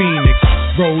Maury, Phoenix,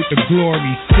 road to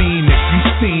glory, scenic, you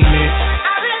seen it.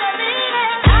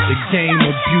 The game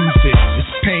abuse it, it's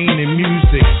pain and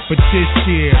music. But this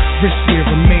year, year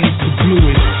remains the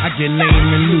bluest. I get lame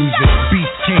and lose it,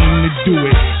 beats came to do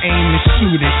it. Aim to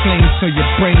shoot it, flames so your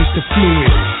brain's the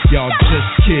fluid. Y'all just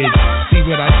kids, see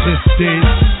what I just did?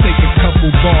 Take a couple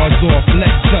bars off,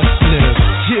 let just live.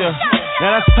 Yeah,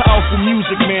 now that's powerful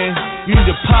music, man. You need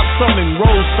to pop something and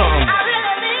roll something.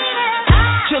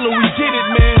 Killer, we did it,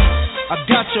 man. I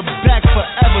got your back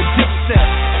forever, Dipset.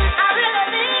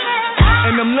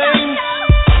 And them lanes,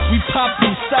 we pop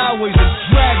them sideways and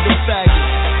drag them faggots.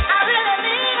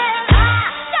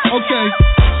 Okay,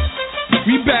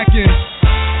 we back in.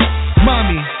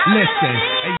 Mommy, listen.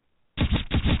 Hey.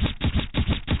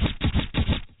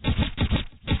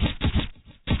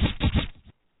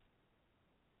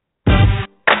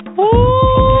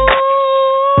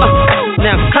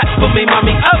 Now clap for me,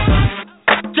 mommy.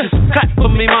 Just clap for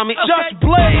me, mommy. Just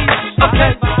Blaze.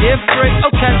 Okay, yeah, free.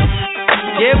 Okay,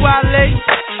 yeah, Wale.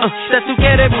 Si tú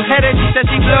quieres mujeres, dice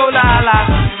si blow la la.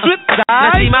 Flip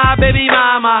side. See my baby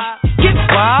mama. Get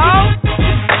wild.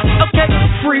 Okay.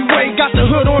 Freeway got the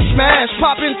hood on smash,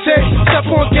 poppin' tape, step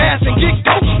on gas and get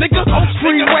ghost, nigga.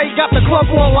 Freeway got the club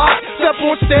on lock, step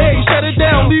on stage, shut it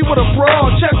down, leave with a brawl,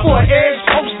 check for an edge,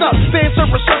 post up, fans serve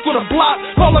a circle the block,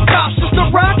 call the cops, it's the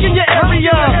rock in your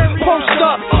area. Post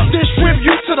up,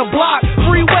 distribute to the block,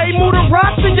 freeway, move the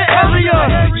rocks in your area.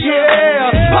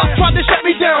 Yeah, Pop tried to shut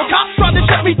me down, cops tried to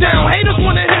shut me down, haters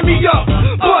wanna hit me up,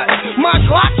 but my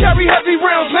Glock carry heavy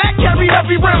rounds, Mac carry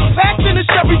heavy rounds, packed in a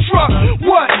Chevy truck.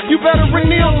 What? You better ring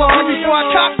the alarm before I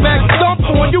cock back, dump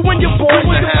on you and your boys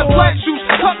and have black shoes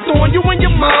tucked on you and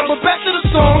your mom. But back to the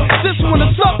song, this one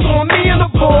is up on me and the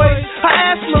boys. I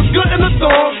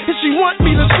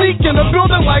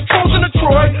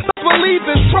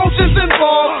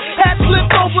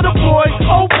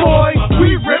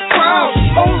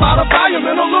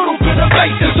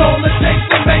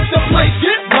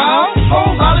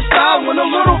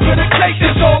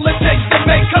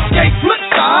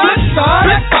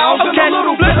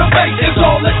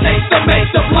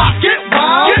block. Get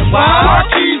wild, car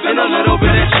keys and a little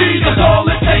bit of cheese is all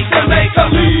it takes to make a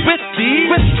lead. Whiskey,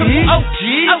 OG,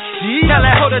 tell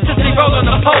that hoe to just be rolling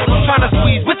the pole. I'm trying to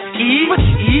squeeze whiskey,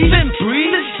 then breathe.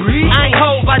 I ain't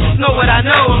hove, I just know what I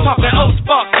know. I'm talking old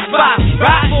spark, spot,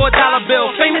 right for $1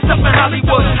 bill. Famous up in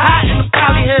Hollywood, high in the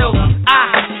Cali Hills.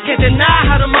 I can't deny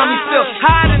how the mommy feel.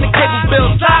 Hide in the cable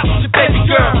bill, slide with your baby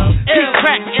girl. Deep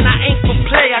crack and I ain't for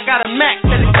play. I got a Mac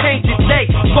that'll change your day.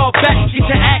 Fall back, get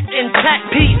your act intact.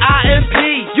 PIMP,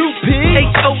 UP,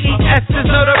 HOES is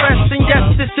know the rest. And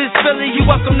yes, this is Philly. You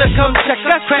welcome to come check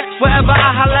us. Crack wherever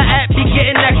I holla at, be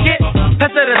getting that get.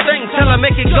 That's the thing, tell her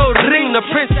make it go ring. The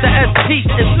Prince, the SP,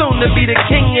 and soon to be the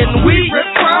king. And we rip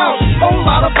proud, whole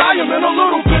lot of volume and a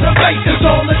little bit of bass is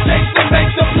all it takes to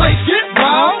make the place get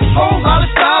wild. Whole lot of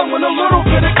style and a little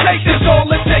bit of cake is all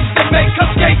it takes to make us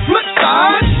skate. Flip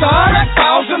side, track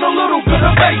files and a little bit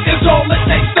of bass is all it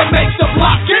takes to make the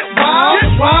block get wild.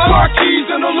 Car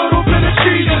keys and a little bit of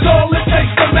cheese is all it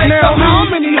takes to make now, how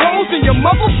many hoes in your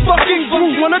motherfucking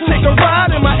group wanna take a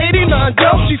ride in my 89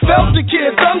 Del? She felt the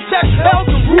kid, thumbtack, held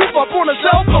the roof up on a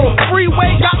cell phone.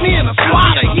 Freeway got me in a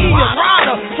slider, he a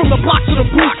rider. From the block to the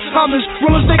booth, I'm as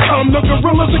real as they come, the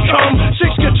gorillas that come.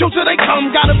 Chicks get chilled till they come,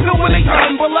 got a pill when they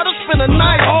come. But let us spend a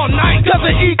night, all night.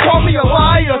 Cousin E called me a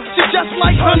liar. She just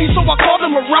like honey, so I called her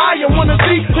Mariah. Wanna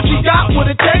see if she got what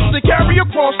it takes to carry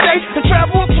across state and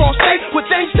travel across state with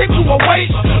things stick to her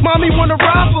waist. Mommy wanna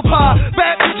ride for pie,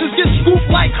 bad bitches get scooped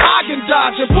like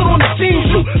Haagen-Dazs. And put on the team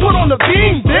shoe, put on the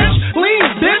beam, bitch. Lean,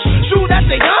 bitch, shoot at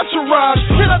the entourage.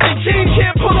 Hit up the team,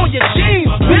 can't put on your jeans,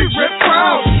 bitch. Rip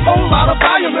proud, whole lot of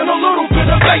volume and a little bit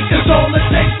of bass is all it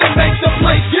takes to make the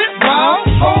place get wild.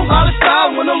 Whole lot of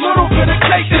style and a little bit of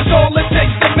cake is all it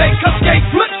takes to make us skate.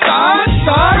 Flip side,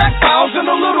 track files and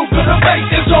a little bit of bass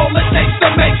is all it takes to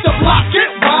make the block get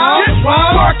wild.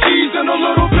 Car keys and a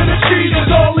little bit of cheese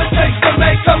is all it takes to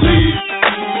make a lead.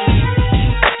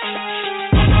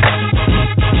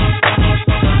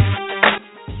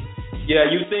 Yeah,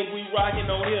 you think we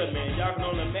rocking on here, man. Y'all can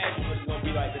only imagine what it's going to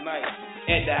be like tonight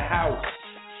at the house.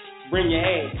 Bring your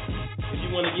ass. If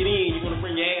you want to get in, you want to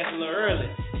bring your ass a little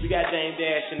early. We got Dame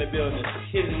Dash in the building.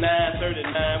 It's 9:39.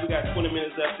 We got 20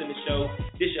 minutes left in the show.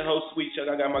 This your host, Sweet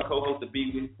Chuck. I got my co-host, The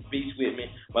Beats with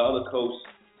me. My other coach,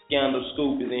 Scandal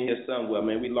Scoop, is in here somewhere,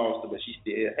 man. We lost her, but she's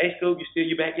still here. Hey, Scoop,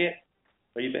 you back yet?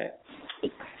 Are you back?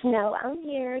 No, I'm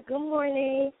here. Good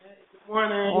morning. Good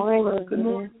morning. Good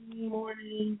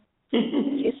morning.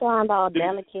 You sound all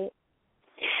delicate.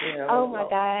 Yeah, oh my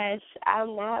gosh,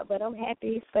 I'm not, but I'm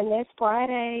happy for next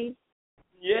Friday.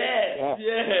 Yes. I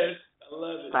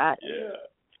love it. Friday. Yeah.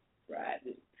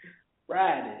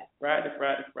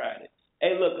 Friday.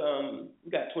 Hey, look, we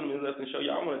got 20 minutes left in the show.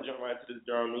 Y'all want to jump right to this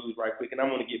darn news right quick, and I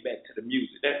want to get back to the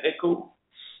music. That cool?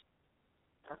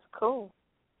 That's cool.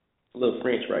 A little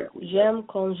French right quick. J'aime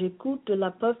quand j'écoute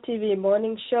la Puff TV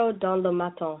Morning Show dans le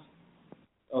matin.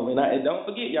 Oh, and don't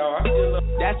forget, y'all. I still love.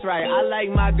 That's right. I like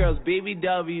my girls,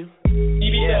 BBW.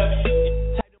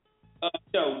 BBW.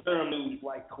 Yo, Durham news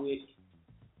right quick.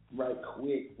 I'm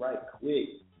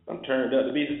turned up.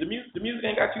 The music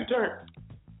ain't got you turned.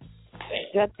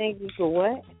 I think you could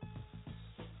what?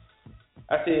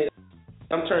 I said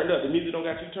I'm turned up. The music don't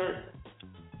got you turned.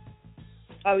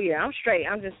 Oh yeah, I'm straight.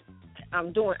 I'm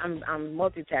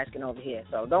multitasking over here,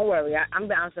 so don't worry. I'm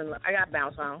bouncing. I got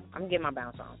bounce on. I'm getting my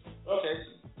bounce on. Okay.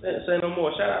 Say no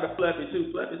more. Shout out to Fluffy too.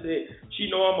 Fluffy said she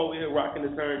know I'm over here rocking the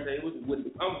turntables.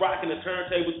 I'm rocking the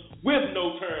turntables with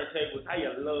no turntables. How you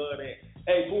love that?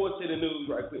 Hey, going to the news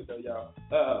right quick though, y'all.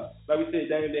 Like we said,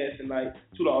 Dame Dash tonight,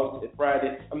 $2 at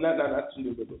Friday. I'm not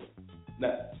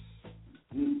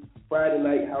Friday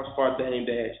night house party Dame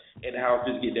Dash at the house.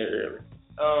 Just get there early.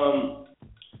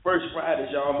 First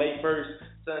Fridays, y'all, May 1st.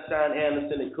 Sunshine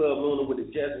Anderson and Club Luna with the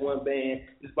Just One Band.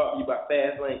 It's brought to you by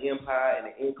Fastlane Empire and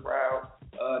the In Crowd.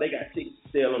 They got tickets to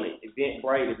sell on the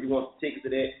Eventbrite. If you want some tickets to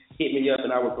that, hit me up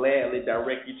and I will gladly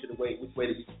direct you to which way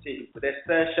to get your tickets. But that's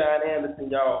Sunshine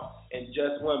Anderson, y'all, and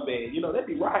Just One Band. You know, they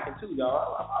be rocking too,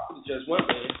 y'all. I put the Just One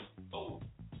Band. Oh,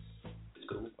 it's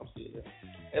cool. I'm still here.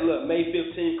 And look, May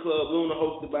 15th, Club Luna,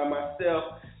 hosted by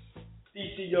myself.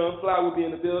 DC Young Fly will be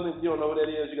in the building. If you don't know what that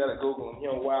is, you got to Google him.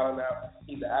 He on Wild 'N Out.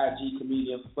 He's an IG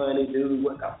comedian, funny dude.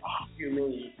 What the fuck you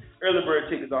mean? Early bird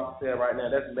tickets off the sale right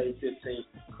now. That's May 15th,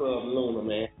 Club Luna,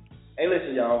 man. Hey,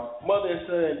 listen, y'all. Mother and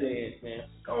son dance, man.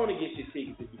 Go on and get your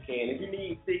tickets if you can. If you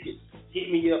need tickets,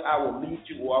 hit me up. I will meet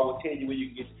you or I will tell you where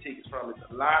you can get your tickets from. There's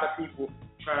a lot of people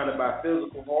trying to buy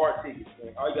physical hard tickets,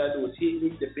 man. All you got to do is hit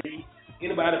me, the beat,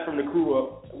 anybody from the crew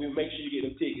up, and we'll make sure you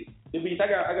get them tickets. The Beast,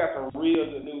 I got some real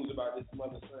good news about this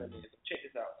mother son dance. Check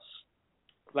this out.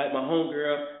 Like my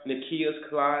homegirl, Nakia's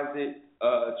Closet,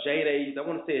 J-Day's, I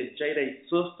want to say it's J-Day's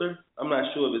sister. I'm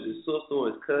not sure if it's his sister or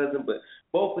his cousin, but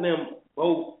both of them,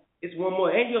 it's one more.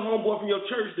 And your homeboy from your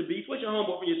church to be. What's your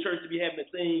homeboy from your church to be having a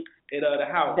thing at the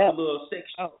house, the little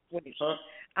section? Oh, what is huh?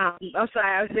 I'm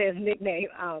sorry, I was saying his nickname,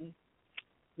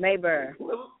 Mayberg.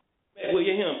 Well, yeah,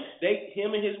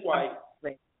 him and his wife,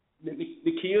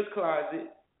 the kids' closet,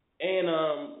 and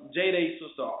J-Day's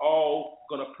sister are all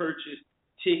going to purchase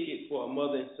tickets for a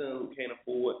mother and son who can't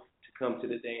afford to come to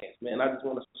the dance, man. I just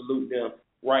want to salute them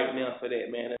right now for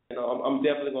that, man. And I'm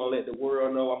definitely going to let the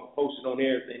world know. I'm going to post it on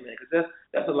everything, man, because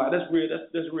that's a lot. That's real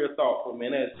thoughtful,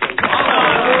 man. I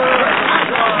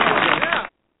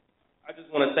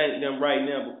just want to thank them right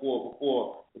now before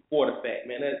the fact,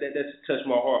 man. That touched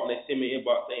my heart when they sent me an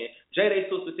inbox saying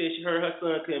J-Day's sister said she heard her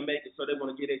son couldn't make it, so they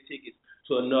want to get their tickets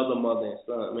to another mother and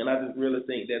son. Man, I just really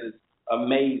think that is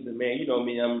amazing, man. You know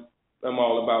me, I'm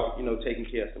all about, taking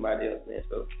care of somebody else, man.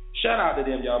 So shout out to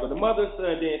them, y'all. But the mother and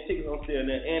son dance tickets on sale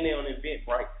now, and they're on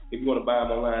Eventbrite if you want to buy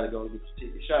them online and go and get your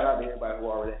tickets. Shout out to everybody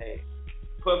who already has.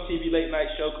 Puff TV Late Night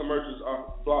Show commercials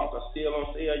blocks are still on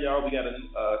sale, y'all. We got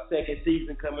a second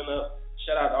season coming up.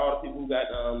 Shout out to all the people who got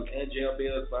Angel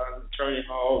Bell's Bonds, Attorney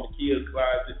Hall, the Kids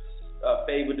Closet,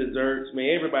 Favorite Desserts,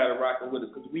 man. Everybody rocking with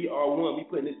us because we are one. We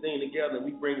putting this thing together and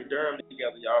we bringing Durham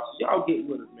together, y'all. So y'all get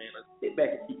with us, man. Let's sit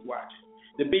back and keep watching.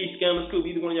 The B Scandal Scoop.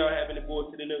 Either one of y'all have any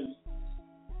boards to the news?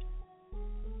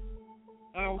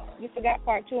 You forgot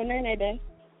part 2 of Nene Day.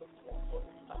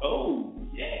 Oh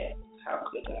yeah. How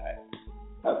could I?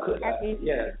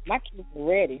 Yeah. My kids are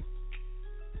ready.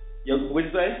 Yo, what'd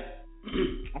you say?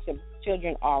 I said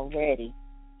children are ready.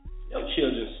 Your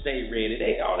children stay ready.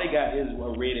 All they got is a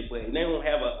ready button. They don't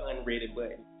have an unready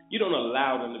button. You don't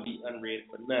allow them to be unready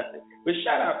for nothing. But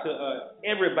shout out to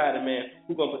everybody, man,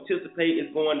 who's going to participate.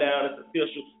 It's going down. It's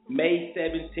official. May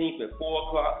 17th at 4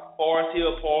 o'clock. Forest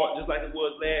Hill Park, just like it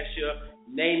was last year.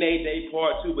 Nene Day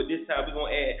Part 2, but this time we're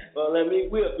going to add,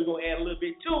 we're going to add a little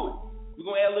bit to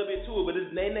it. But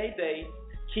it's Nene Day,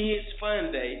 Kids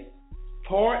Fun Day,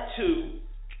 Part 2,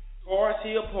 Forest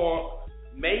Hill Park,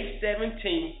 May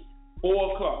 17th,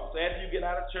 4 o'clock. So after you get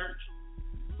out of church,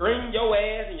 bring your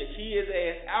ass and your kids'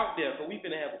 ass out there, because we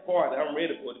finna have a party. I'm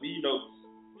ready for it to be,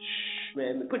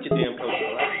 man, put your damn coat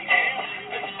on, right?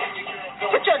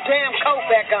 Put your damn coat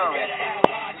back on.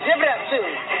 Zip it up, too.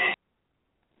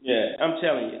 Yeah, I'm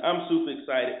telling you, I'm super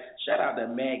excited. Shout out to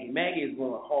Maggie. Maggie is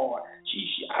going hard.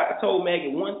 I told Maggie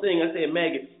one thing. I said,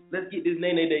 Maggie, let's get this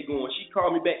Nene Day going. She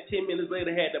called me back 10 minutes later,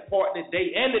 had the part, the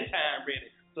day, and the time ready.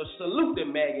 So salute to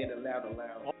Maggie at the Loud.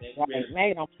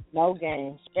 Maggie don't play no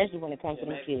games, especially when it comes to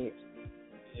them kids.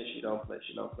 Yeah, she don't play.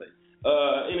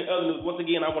 Any other news? Once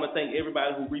again, I want to thank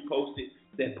everybody who reposted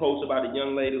that post about a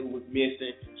young lady who was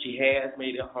missing. She has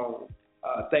made it home.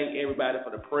 Thank everybody for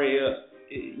the prayer.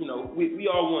 We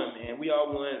all won, man. We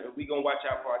all won. We gonna watch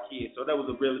out for our kids. So that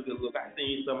was a really good look. I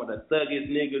seen some of the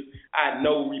thuggiest niggas I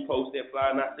know repost that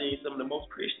flyer, and I seen some of the most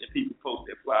Christian people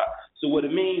post that flyer. So what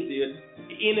it means is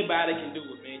anybody can do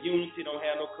it, man. Unity don't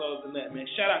have no colors in that, man.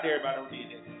 Shout out to everybody who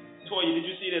did that. Toya, did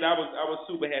you see that? I was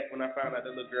super happy when I found out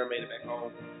that little girl made it back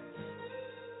home.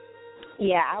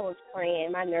 Yeah, I was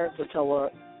praying. My nerves were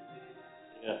tore up.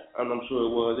 Yeah, I'm sure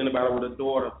it was. Anybody with a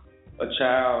daughter, a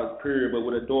child, period, but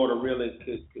with a daughter really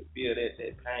could feel that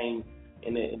pain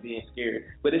and being scared.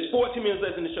 But it's 14 minutes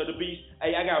left in the show. The Beast.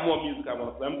 Hey, I got more music I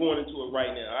want to play. I'm going into it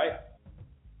right now, all right?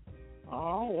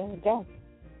 All right, let's go.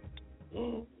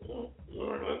 All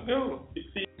right, let's go. Big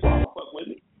C, fuck with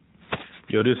me.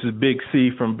 Yo, this is Big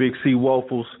C from Big C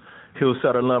Waffles,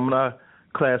 Hillside alumni,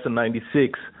 class of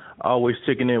 96. Always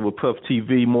checking in with Puff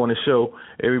TV morning show.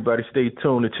 Everybody stay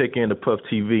tuned to check in to Puff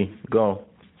TV. Go on.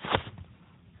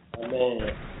 Man.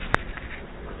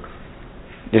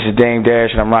 This is Dame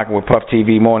Dash, and I'm rocking with Puff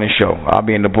TV Morning Show. I'll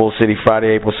be in the BullCity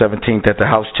Friday, April 17th at the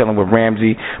house chilling with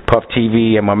Ramsey, Puff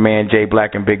TV, and my man Jay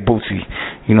Black and Big Bootsy.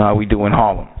 You know how we do in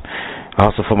Harlem. I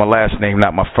hustle for my last name,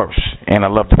 not my first. And I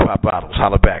love to pop bottles.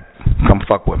 Holla back. Come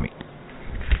fuck with me.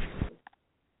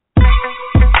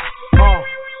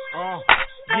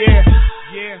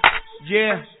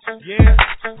 Yeah.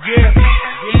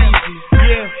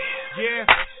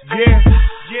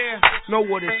 Know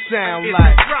what it sound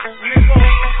like.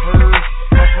 Heard,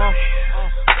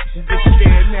 You get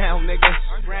scared now, nigga.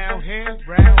 Round here.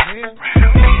 You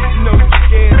know you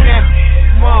scared now.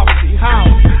 Marcy, how?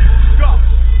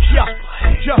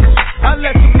 Yo. I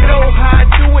let you know how I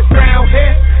do it round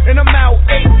here. And I'm out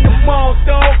 8 in the mall,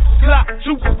 dog. Glock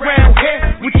 2 around here.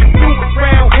 What you do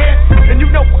around here? And you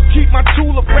know I keep my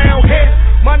tool around here.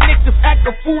 My niggas act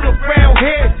a fool around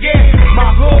here, yeah. My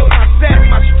hood, my set,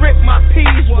 my strip, my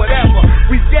peas, whatever.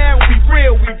 We down, we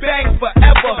real, we bang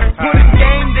forever. Put a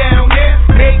game down there.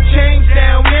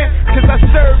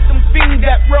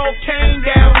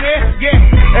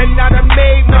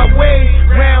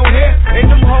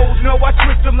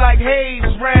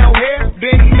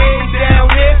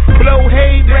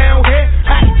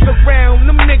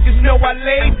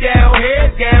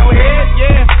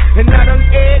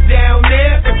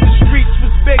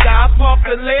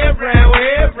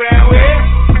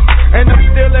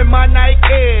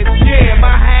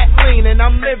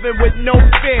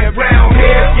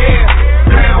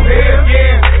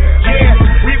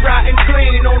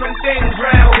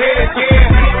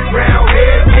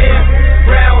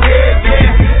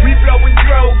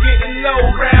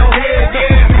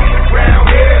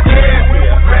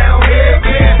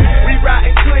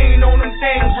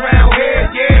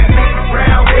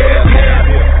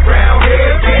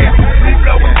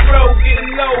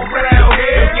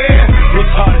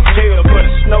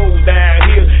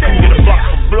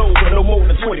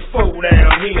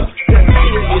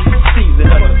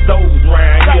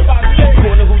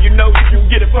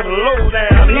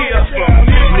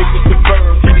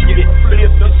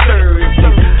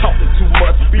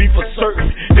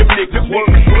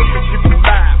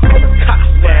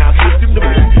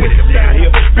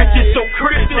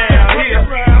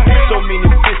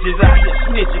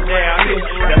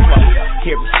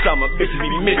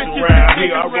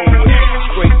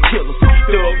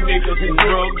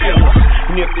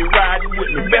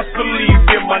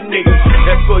 my niggas.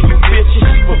 That's for you bitches,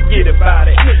 forget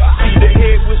about it. See, the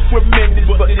head was tremendous,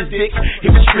 but this dick, it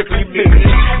was strictly business.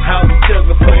 I'll be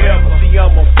thugging forever. See,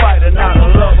 I'm a fighter, not a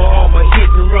lover. I'm a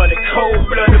hit and run it,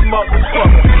 cold-blooded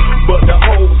motherfucker. But the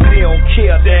hoes, they don't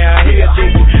care down here. They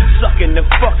be sucking and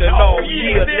fucking all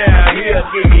year down here.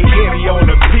 They be heavy on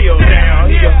the pill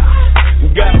down here.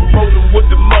 Got them rolling with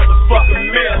the motherfucking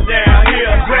mill down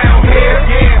here. Round here,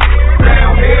 yeah.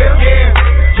 Round here, yeah.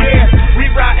 Yeah. We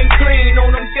riding clean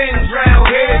on them things round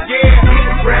here,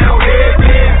 yeah. Round here,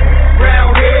 yeah.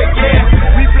 Round here, yeah.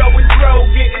 We blowing throw,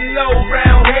 getting low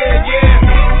round here,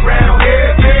 yeah. Round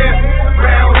here, yeah.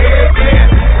 Round here, yeah.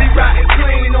 We riding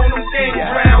clean on them things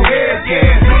round here,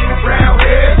 yeah. Round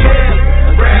here,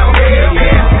 yeah. Round here,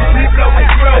 yeah. We blowing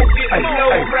throw, getting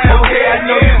low round here. I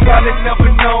know you probably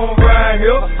never known right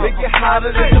here. They get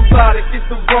hotter than the body, it's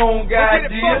the wrong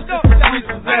idea.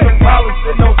 Squeezes and the polish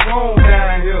and no wrong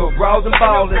down here. Browsing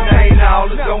ballin', ain't all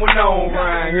that's going on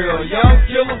right here. Young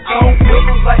killers don't feel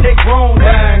like they grown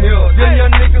down here. Them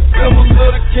young niggas similar to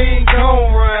the King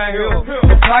Kong right here.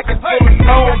 The pocket full of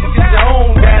stones, get your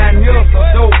own down here. So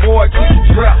dope boy, keep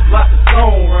you trapped like the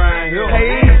stone right here.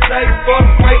 Hey, ain't safe for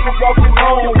the way to walk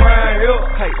alone right here.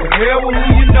 Hey, the hell with who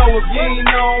you know if you ain't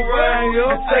known right here.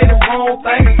 You say the wrong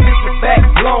thing, get your back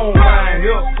blown right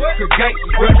here. Cause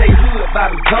gangsters rep they hood by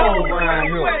the zone right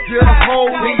here. Get a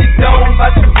hole in your dome by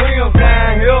the rims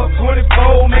down here.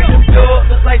 24 make them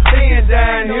blood look like 10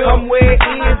 down here. Somewhere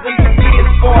ends and you see as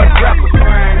far as rappers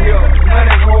around here.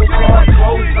 Money, roll, cars,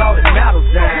 clothes, all that matters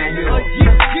down here.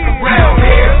 Round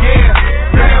here, yeah.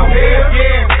 Round here,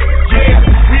 yeah. Yeah.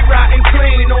 We riding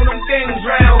clean on them things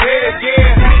round here,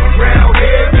 yeah. Round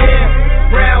here,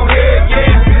 yeah. Round here,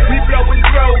 yeah. We blowing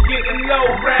throw, getting low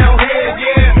round here,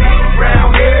 yeah.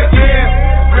 Round here, yeah.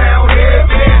 Round here,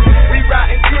 yeah. We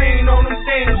riding clean on them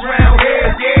things round here,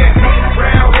 yeah.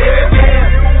 Round here,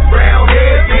 yeah. Round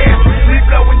here, yeah. We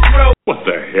blowing throw. What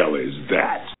the hell is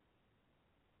that?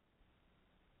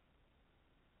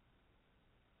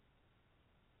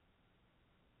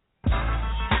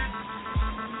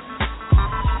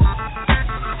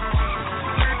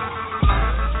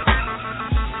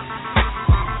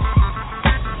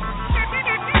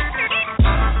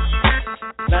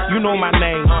 You know my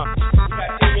name.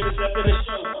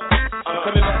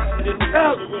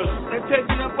 They're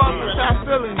taking up off the South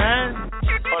Philly, man.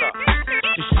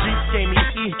 The streets gave me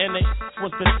E, and it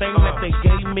was the thing that they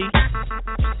gave me.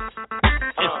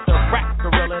 It's the rap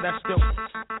gorilla that's still.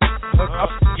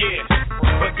 Yeah,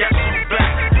 but guess who's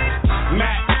back?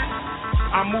 Matt,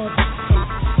 I move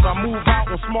out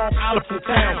in small elephant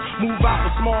towns, move out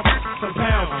in small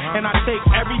pounds, and I take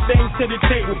everything to the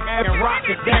table and rock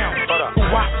it down. Who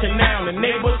watching now? The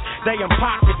neighbors, they in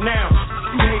pocket now.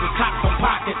 You haters hot some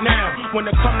pocket now. When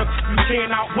it come to you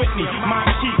can't outwit me. My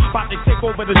chief about to take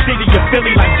over the city of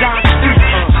Philly like John Street.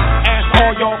 Ask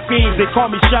all y'all fiends, they call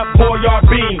me Chef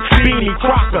Boyardee, Beanie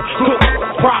Crocker, cook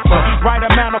proper, right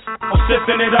amount of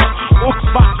sipping it up.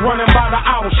 Spots running by the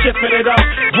hour, shipping it up.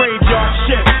 Graveyard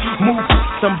shit, move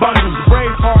some bundles,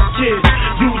 brave hard kids,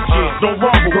 use kids, don't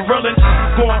rumble. Gorilla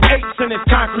going apes in this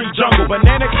concrete jungle.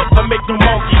 Banana to make the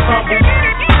monkeys humble.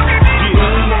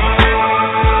 Yeah.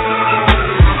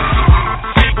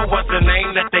 Seagull was the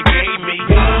name that they gave me.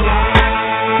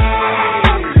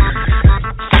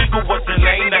 Seagull was the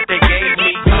name that they gave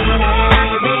me.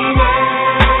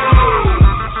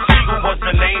 Seagull was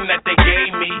the name that they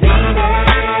gave me.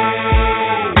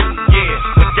 Yeah,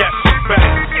 but that's a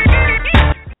fact.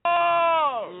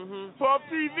 Puff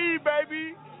TV,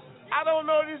 baby. I don't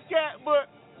know this cat, but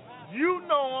you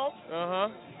know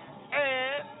him.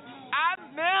 And I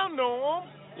now know him.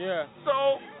 Yeah.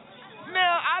 So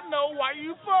now I know why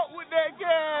you fuck with that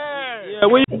guy. Yeah,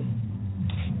 we.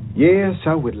 Yes,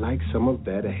 I would like some of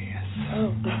that ass.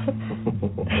 Oh.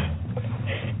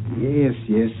 Yes,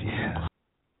 yes, yes.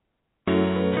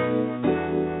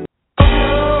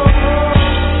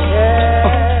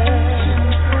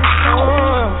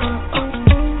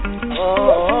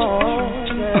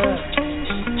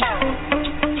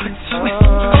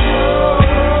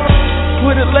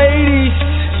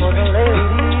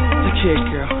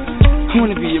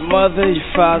 Mother, your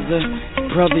father,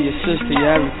 your brother, your sister, your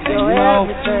everything, you know?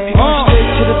 Straight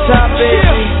to the top,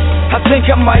 baby. I think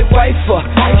I might wife her.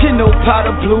 You know,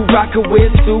 powder blue, rocker,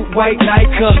 wear suit, white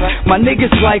Nike. My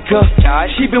niggas like her.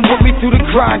 She been with me through the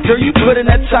grind, girl. You put in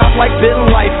that time like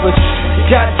bidding lifers.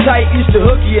 Got tight, used to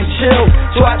hooky and chill.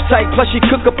 Swat tight, plus she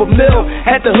cook up a meal.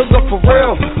 Had to hook up for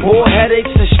real. More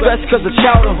headaches and stress cause the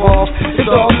child involved. It's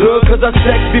all good cause our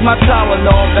sex be my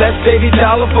Tylenol. Best baby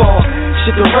dollar ball.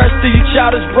 Shit, the rest of you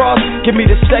childish bras, give me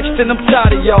the sexton, I'm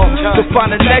tired of y'all. So find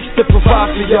the next to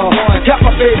provide for y'all. Got my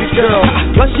baby girl.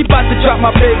 Plus she about to drop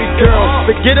my baby girl.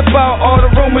 Forget about all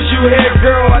the rumors you hear,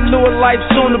 girl. I knew a life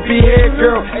soon to be here,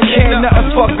 girl. And can't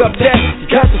nothing fuck up that. You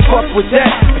got to fuck with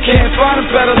that. I can't find a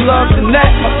better love than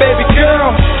that, my baby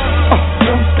girl.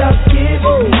 Don't stop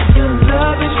giving me your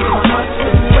loving. My heart's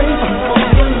been racing for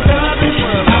your loving.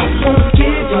 I won't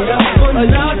give it up for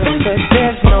nothing. 'Cause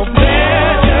there's no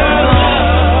better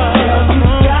love. You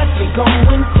got me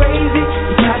going crazy.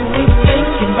 You got me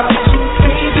thinking about you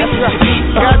crazy. That's right.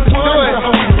 Got to do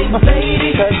it, lady.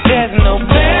 'Cause there's no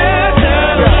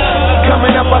better love.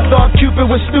 Coming up, I thought Cupid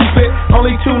was stupid.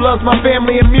 Only two loves, my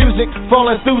family and music.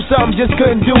 Falling through something, just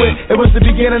couldn't do it. It was the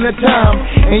beginning of time,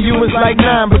 and you was like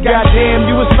 9, but goddamn,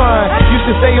 you was fine. Used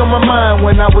to stay on my mind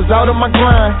when I was out on my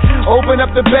grind. Open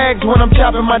up the bags when I'm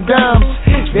chopping my dimes.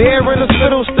 The air in the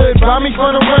spittle stood by me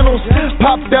for the rentals.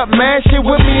 Popped up mad shit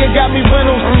with me and got me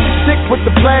rentals. Sick with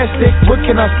the plastic, what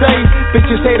can I say?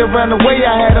 Bitches hate around the way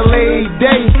I had a late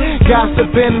day.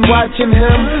 Gossiping, watching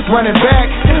him, running back.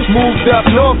 Moved up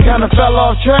north, kinda fell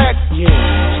off track.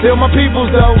 Still my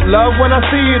peoples though, love when I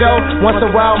see you though. Once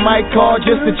a while might call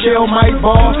just to chill, might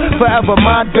ball. Forever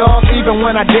my dog, even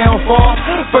when I downfall.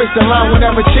 First in line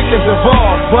whenever chick is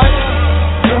involved. But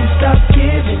don't stop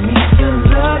giving me your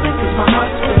loving. 'Cause my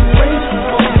heart's been racing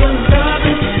for your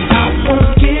loving. I won't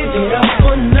give it up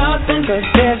for nothing. 'Cause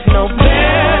there's no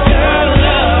better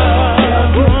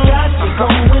love. You got me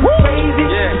going crazy.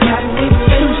 You got me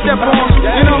thinking step on, about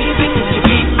you know.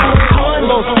 a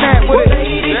little snap with it.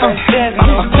 There's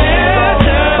no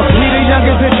better. We the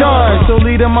youngest in charge, so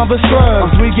lead them other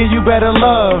scrubs. We give you better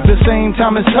love, the same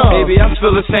time it's tough. Baby, I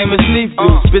feel the same as Neef do.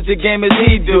 Spit the game as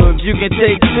he do. If you can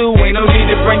take two, ain't no need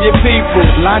to bring your people.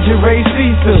 Lingerie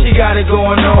see-through, she got it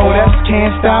going on. Oh, that's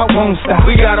can't stop, won't stop.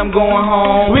 We got them going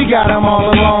home. We got them all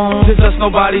alone. Just us,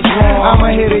 nobody's wrong. I'ma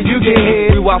hit it, you get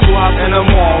hit. We waffle house in the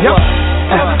mall. Yep.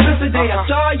 Ever since the day I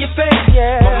saw your face,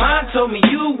 my mind told me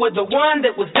you were the one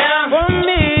that was down for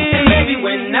me. And baby,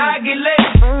 when I get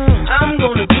late, I'm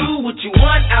gonna do what you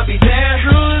want, I'll be there.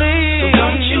 Truly. So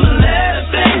don't you let a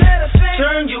thing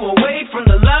turn you away from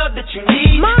the love that you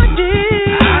need. My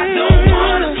dear, I don't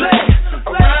wanna play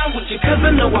around with you 'cause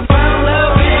I know I found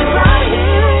love in right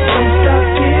here. Don't stop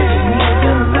giving me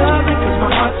your loving. 'Cause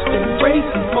my heart's been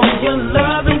racing for your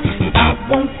loving. I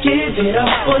won't give it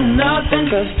up for nothing.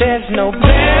 'Cause there's no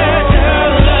better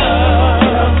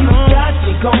love. You got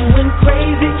me going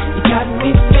crazy. You got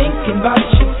me thinking about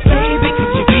you, baby.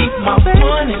 'Cause you be my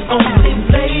one and only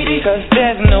lady. 'Cause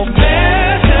there's no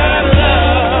better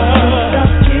love. Don't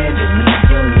stop giving me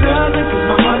your loving. 'Cause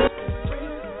my heart's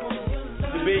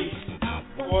The beat,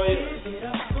 boy.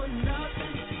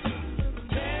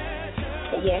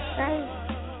 Yes, sir.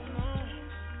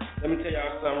 Let me tell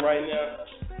y'all something right now.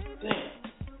 Damn.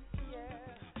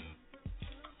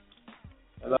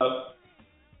 Hello?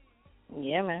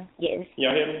 Yeah, man. Yes.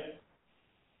 Y'all hear me?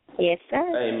 Yes, sir.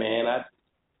 Hey, man,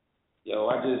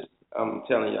 I'm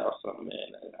telling y'all something,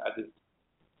 man.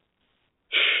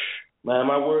 Man,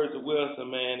 my words to Wilson,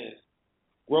 man, is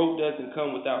growth doesn't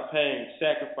come without pain,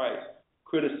 sacrifice,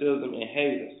 criticism, and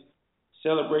haters.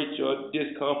 Celebrate your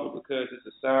discomfort because it's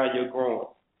a sign you're growing.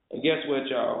 And guess what,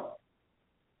 y'all?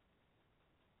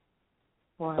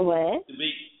 What? The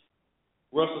beat.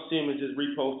 Russell Simmons just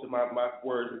reposted my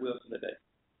words to Wilson today.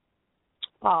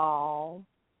 Oh.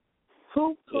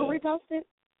 Who reposted?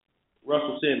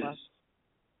 Russell Simmons.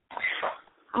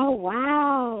 Oh,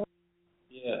 wow.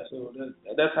 Yeah, so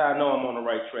that's how I know I'm on the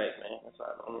right track, man. That's how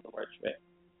I know I'm on the right track.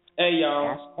 Hey,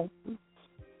 y'all.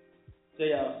 Tell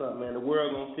y'all something, man. The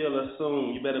world gonna feel us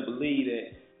soon. You better believe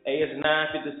that. Hey, it's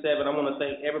 9:57. I want to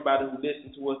thank everybody who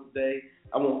listened to us today.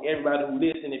 I want everybody who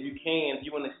listen, if you can, if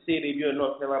you're in the city, if you're in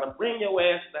North Carolina, bring your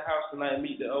ass to the house tonight and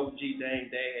meet the OG Dame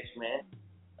Dash, man.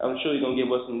 I'm sure you're going to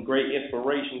give us some great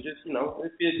inspiration. Just,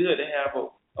 it feels good to have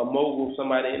a mogul,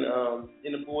 somebody in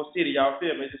the BullCity. Y'all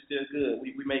feel me? It's just feel good.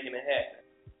 We making it happen.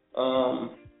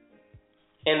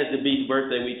 And it's the Beast's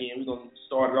birthday weekend. We're going to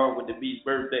start it off with the Beast's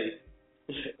birthday.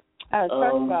 First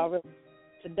of all,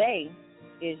 today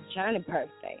is Johnny's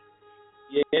birthday.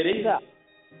 Yeah, it is. So,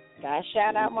 gotta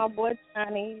shout out my boy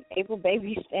Johnny. April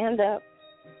baby, stand up.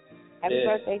 Happy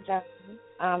birthday, Johnny.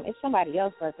 It's somebody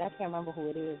else's birthday. I can't remember who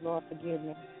it is. Lord forgive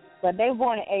me. But they were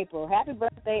born in April. Happy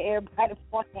birthday, everybody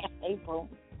born in April.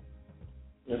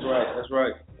 That's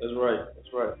right.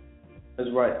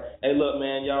 Hey, look,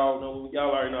 man, y'all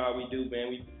already know how we do,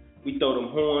 man. We throw them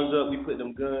horns up, we put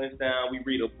them guns down, we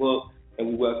read a book, and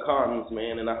we wear cottons,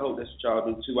 man. And I hope that's what y'all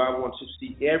do too. I want to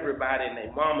see everybody and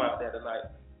their mom out there tonight.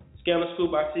 Scanner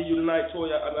Scoop, I see you tonight.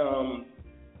 Toya,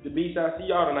 the Beast, I see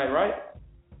y'all tonight, right?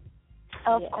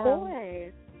 Of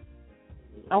course.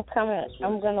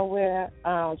 I'm gonna wear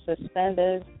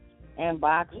suspenders and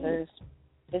boxers.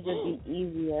 It just be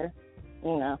easier,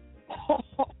 you know.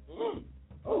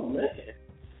 Oh man.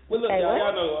 Well, look, Hey,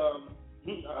 y'all know. I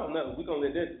don't know. We're gonna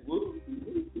let that. We're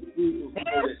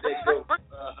gonna let that go.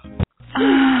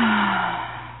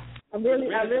 I really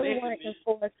want to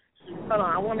enforce. Hold on,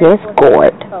 I want to enforce the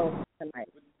dress code tonight.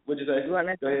 What'd you say?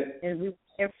 Go ahead. And we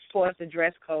enforce the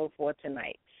dress code for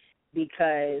tonight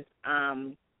because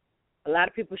a lot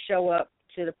of people show up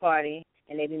to the party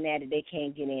and they be mad that they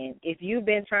can't get in. If you've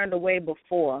been turned away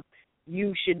before,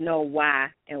 you should know why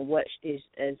and what is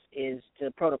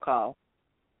the protocol.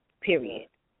 Period.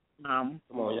 Come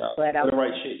on, y'all. But the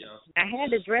right shit, y'all. I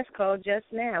had the dress code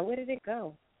just now. Where did it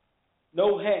go?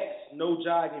 No hats, no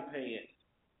jogging pants.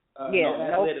 No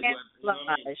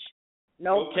camouflage.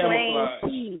 No plain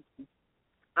tees. Here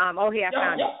I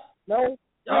found it. No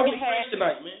hats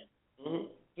tonight, man. Mm-hmm.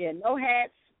 Yeah, no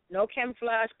hats, no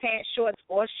camouflage pants, shorts,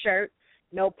 or shirt.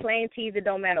 No plain tees. It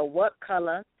don't matter what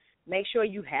color. Make sure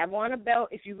you have on a belt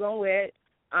if you're gonna wear it.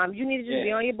 You need to just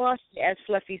be on your boss, as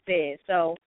Fluffy said.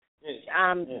 So,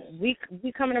 we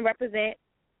coming to represent.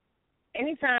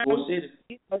 Anytime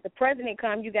the president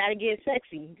comes, you got to get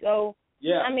sexy. So,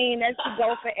 I mean, that's the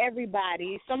goal for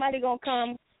everybody. If somebody going to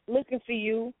come looking for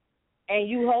you and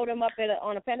you hold them up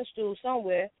on a pedestal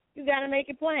somewhere, you got to make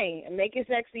it plain and make it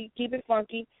sexy, keep it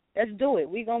funky. Let's do it.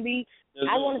 We're going to be,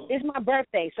 it's my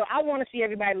birthday, so I want to see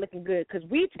everybody looking good because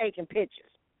we taking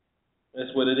pictures.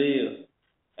 That's what it is.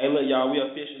 Hey, look, y'all, we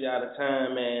officially out of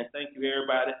time, man. Thank you,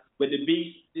 everybody. But the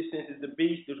Beast, this is the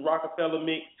Beast, this Rockefeller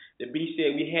mix. The Beast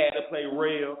said we had to play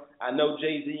real. I know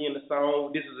Jay-Z in the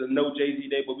song. This is a no Jay-Z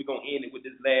day, but we're going to end it with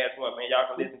this last one, man. Y'all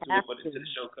can listen to it until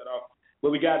the show cut off.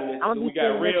 But we got to listen to it. We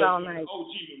got real all night.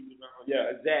 OG.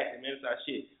 Yeah, exactly, man. That's our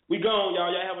shit. We gone, y'all.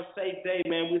 Y'all have a safe day,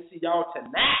 man. We'll see y'all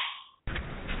tonight.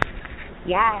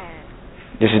 Yeah.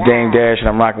 This is Dame Dash, and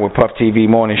I'm rocking with Puff TV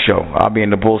Morning Show. I'll be in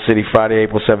the BullCity Friday,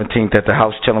 April 17th at the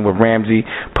house chilling with Ramsey,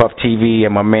 Puff TV,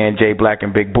 and my man Jay Black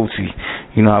and Big Bootsy.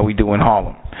 You know how we do in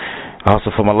Harlem. I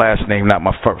hustle for my last name, not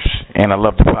my first. And I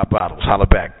love to pop bottles. Holla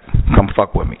back. Come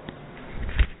fuck with me.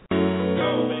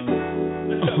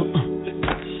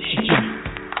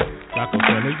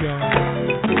 Rockefeller, y'all.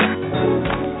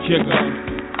 Check out.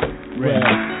 Red.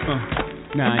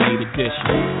 9-8 edition.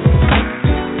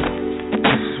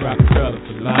 Rockefeller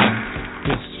for life.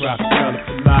 This is Rockefeller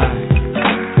for life.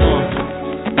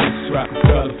 This is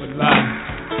Rockefeller for life.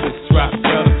 This is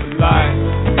Rockefeller for life.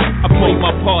 I played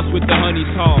my parts with the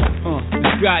honey's hall.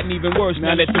 It's gotten even worse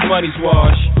now that the money's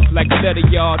washed. Like a letter,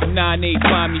 y'all, the 9-8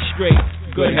 find me straight.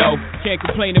 Good health, can't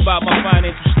complain about my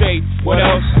financial state. What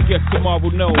else? I guess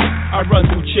tomorrow knows. I run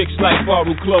through chicks like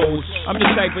borrowed clothes. I'm the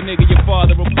type of nigga your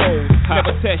father opposed.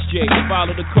 Never test J,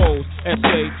 follow the codes.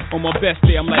 S.A. on my best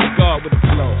day, I'm like God with a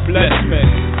flow. Bless me.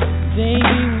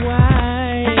 Baby,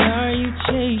 why are you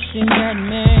chasing that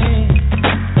man?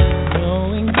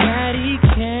 Knowing that he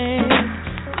can't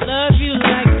love you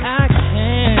like I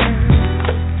can.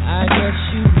 I guess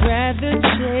you'd rather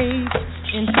chase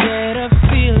instead of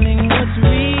feeling what's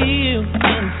real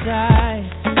inside.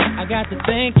 I got to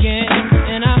thinking,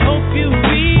 and I hope you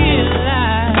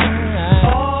realize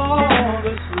all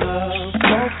this love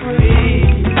for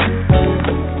free.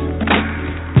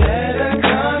 Better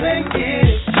come and get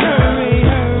it. Hurry,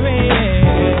 hurry.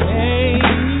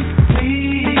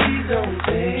 Please don't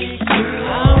take too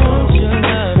long. I want your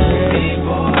love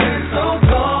before it's all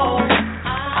gone.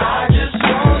 I just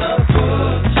wanna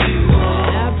put you on.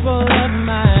 Apple of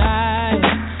my eye,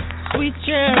 sweet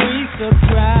cherry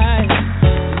surprise.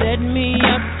 Let me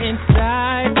up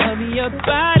inside of your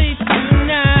body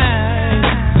tonight.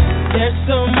 There's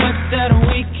so much that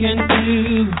we can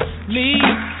do, me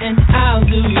and I'll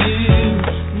do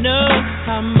you. Know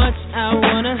how much I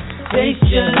wanna taste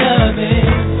your loving.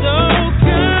 So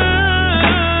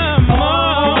come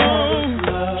on,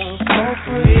 love for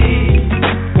free.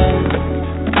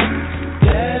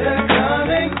 Better come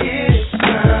and get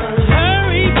some.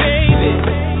 Hurry, baby.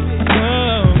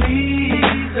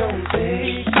 Please don't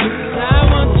take too long. I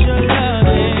want your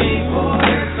loving before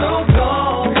it's all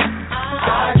gone.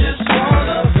 I just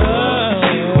wanna put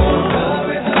you on.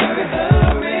 Hurry, hurry,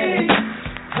 hurry.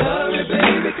 Hurry,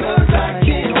 baby, 'cause I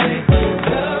can't wait.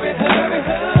 Hurry, hurry,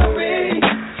 hurry.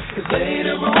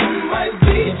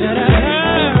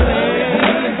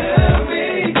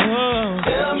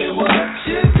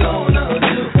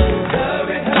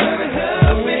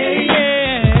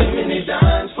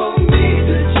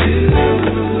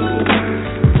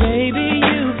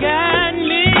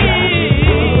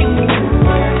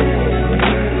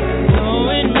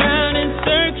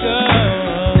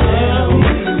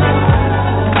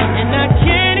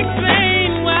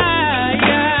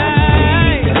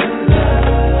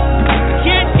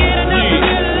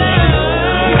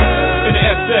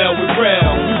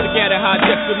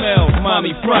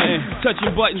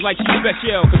 buttons like she's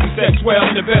special, cause we sex well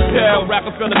in the best hell.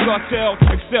 Rockefeller cartel,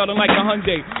 excelling like a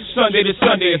Hyundai. Sunday to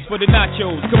Sunday, it's for the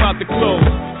nachos, come out the clothes.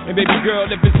 And baby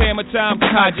girl, if it's hammer time,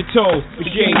 hide your toe. The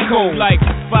game cold like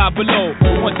 5 below.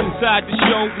 But once inside the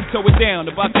show, we tow it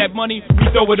down. About that money, we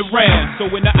throw it around.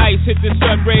 So when the ice hit the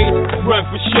sun rays, run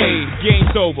for shade.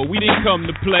 Game's over, we didn't come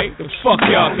to play. The fuck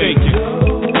y'all thinking?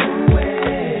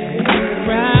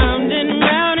 Round and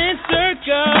round in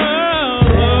circles.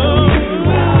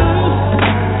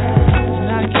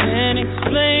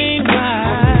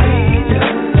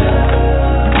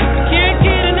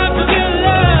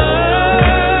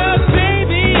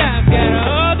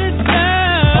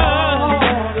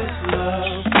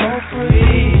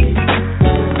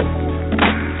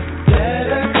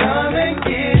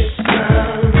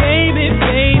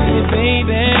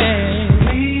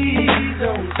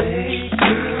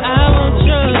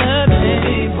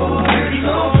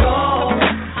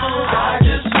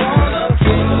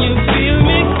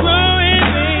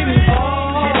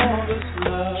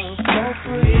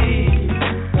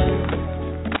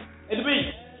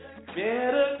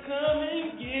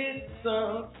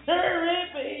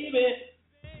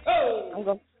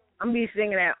 I'm be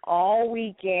singing that all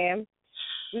weekend.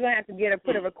 We're gonna have to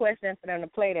put a request in for them to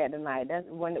play that tonight. That's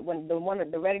when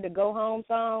the Ready to Go Home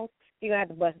songs. You're gonna have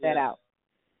to bust that out.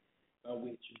 I'm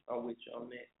with you on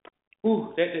that.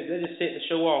 Ooh, that just set the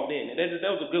show off, didn't it? That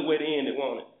was a good way to end it,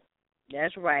 wasn't it?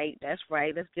 That's right.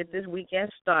 Let's get this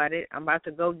weekend started. I'm about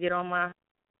to go get on my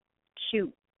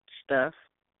cute stuff.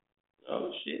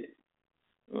 Oh shit.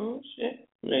 Well,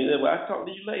 I'll talk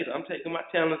to you later. I'm taking my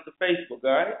talents to Facebook,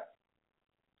 all right?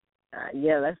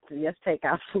 Yeah, let's take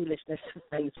our foolishness to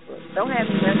Facebook. Don't have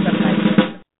me messed up like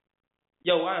that.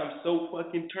 Yo, I am so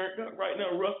fucking turned up right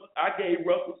now, Russell. I gave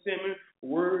Russell Simmons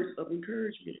words of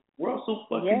encouragement. Russell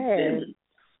fucking Simmons.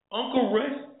 Uncle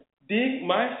Russ, dig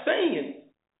my saying.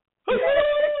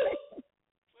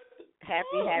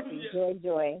 Happy,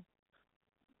 joy.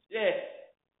 Yeah,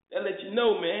 that let you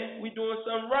know, man. We doing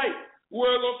something right.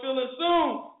 World gonna feel it soon.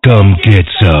 Come get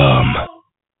some.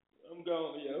 I'm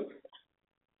going, yo.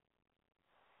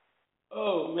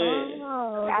 Oh, man.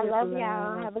 Oh, I love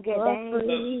y'all. Have a good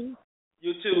day.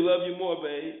 You too. Love you more,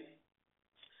 babe.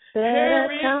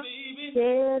 Hurry, baby.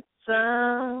 Get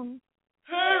some.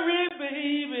 Hurry,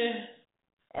 baby.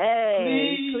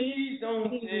 Hey, please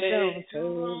don't take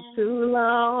too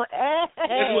long. Hey.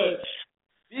 Guess what?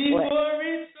 Before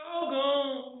it's all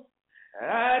gone, I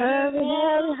just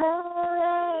want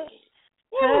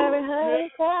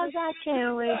hurry, cause I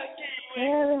can't wait.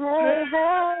 Hurry.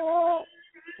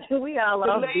 We all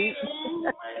off beat.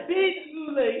 Too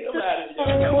late. I'm out of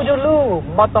here. Toodaloo,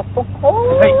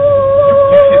 motherfucker. Hey,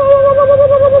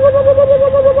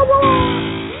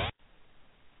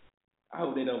 I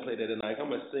hope they don't play that tonight. I'm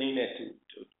gonna sing that to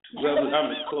whoever I'm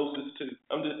the closest to.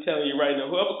 I'm just telling you right now,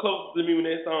 whoever closest to me when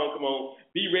that song come on,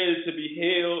 be ready to be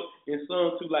held and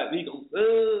sung to like we gon'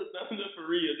 nothing for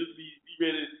real. Just be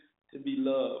ready to be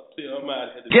loved. See, I'm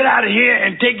out of here. Get out of here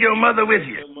and take your mother with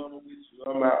you.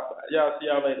 I'm out. Y'all see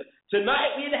y'all later.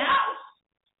 Tonight we in the house.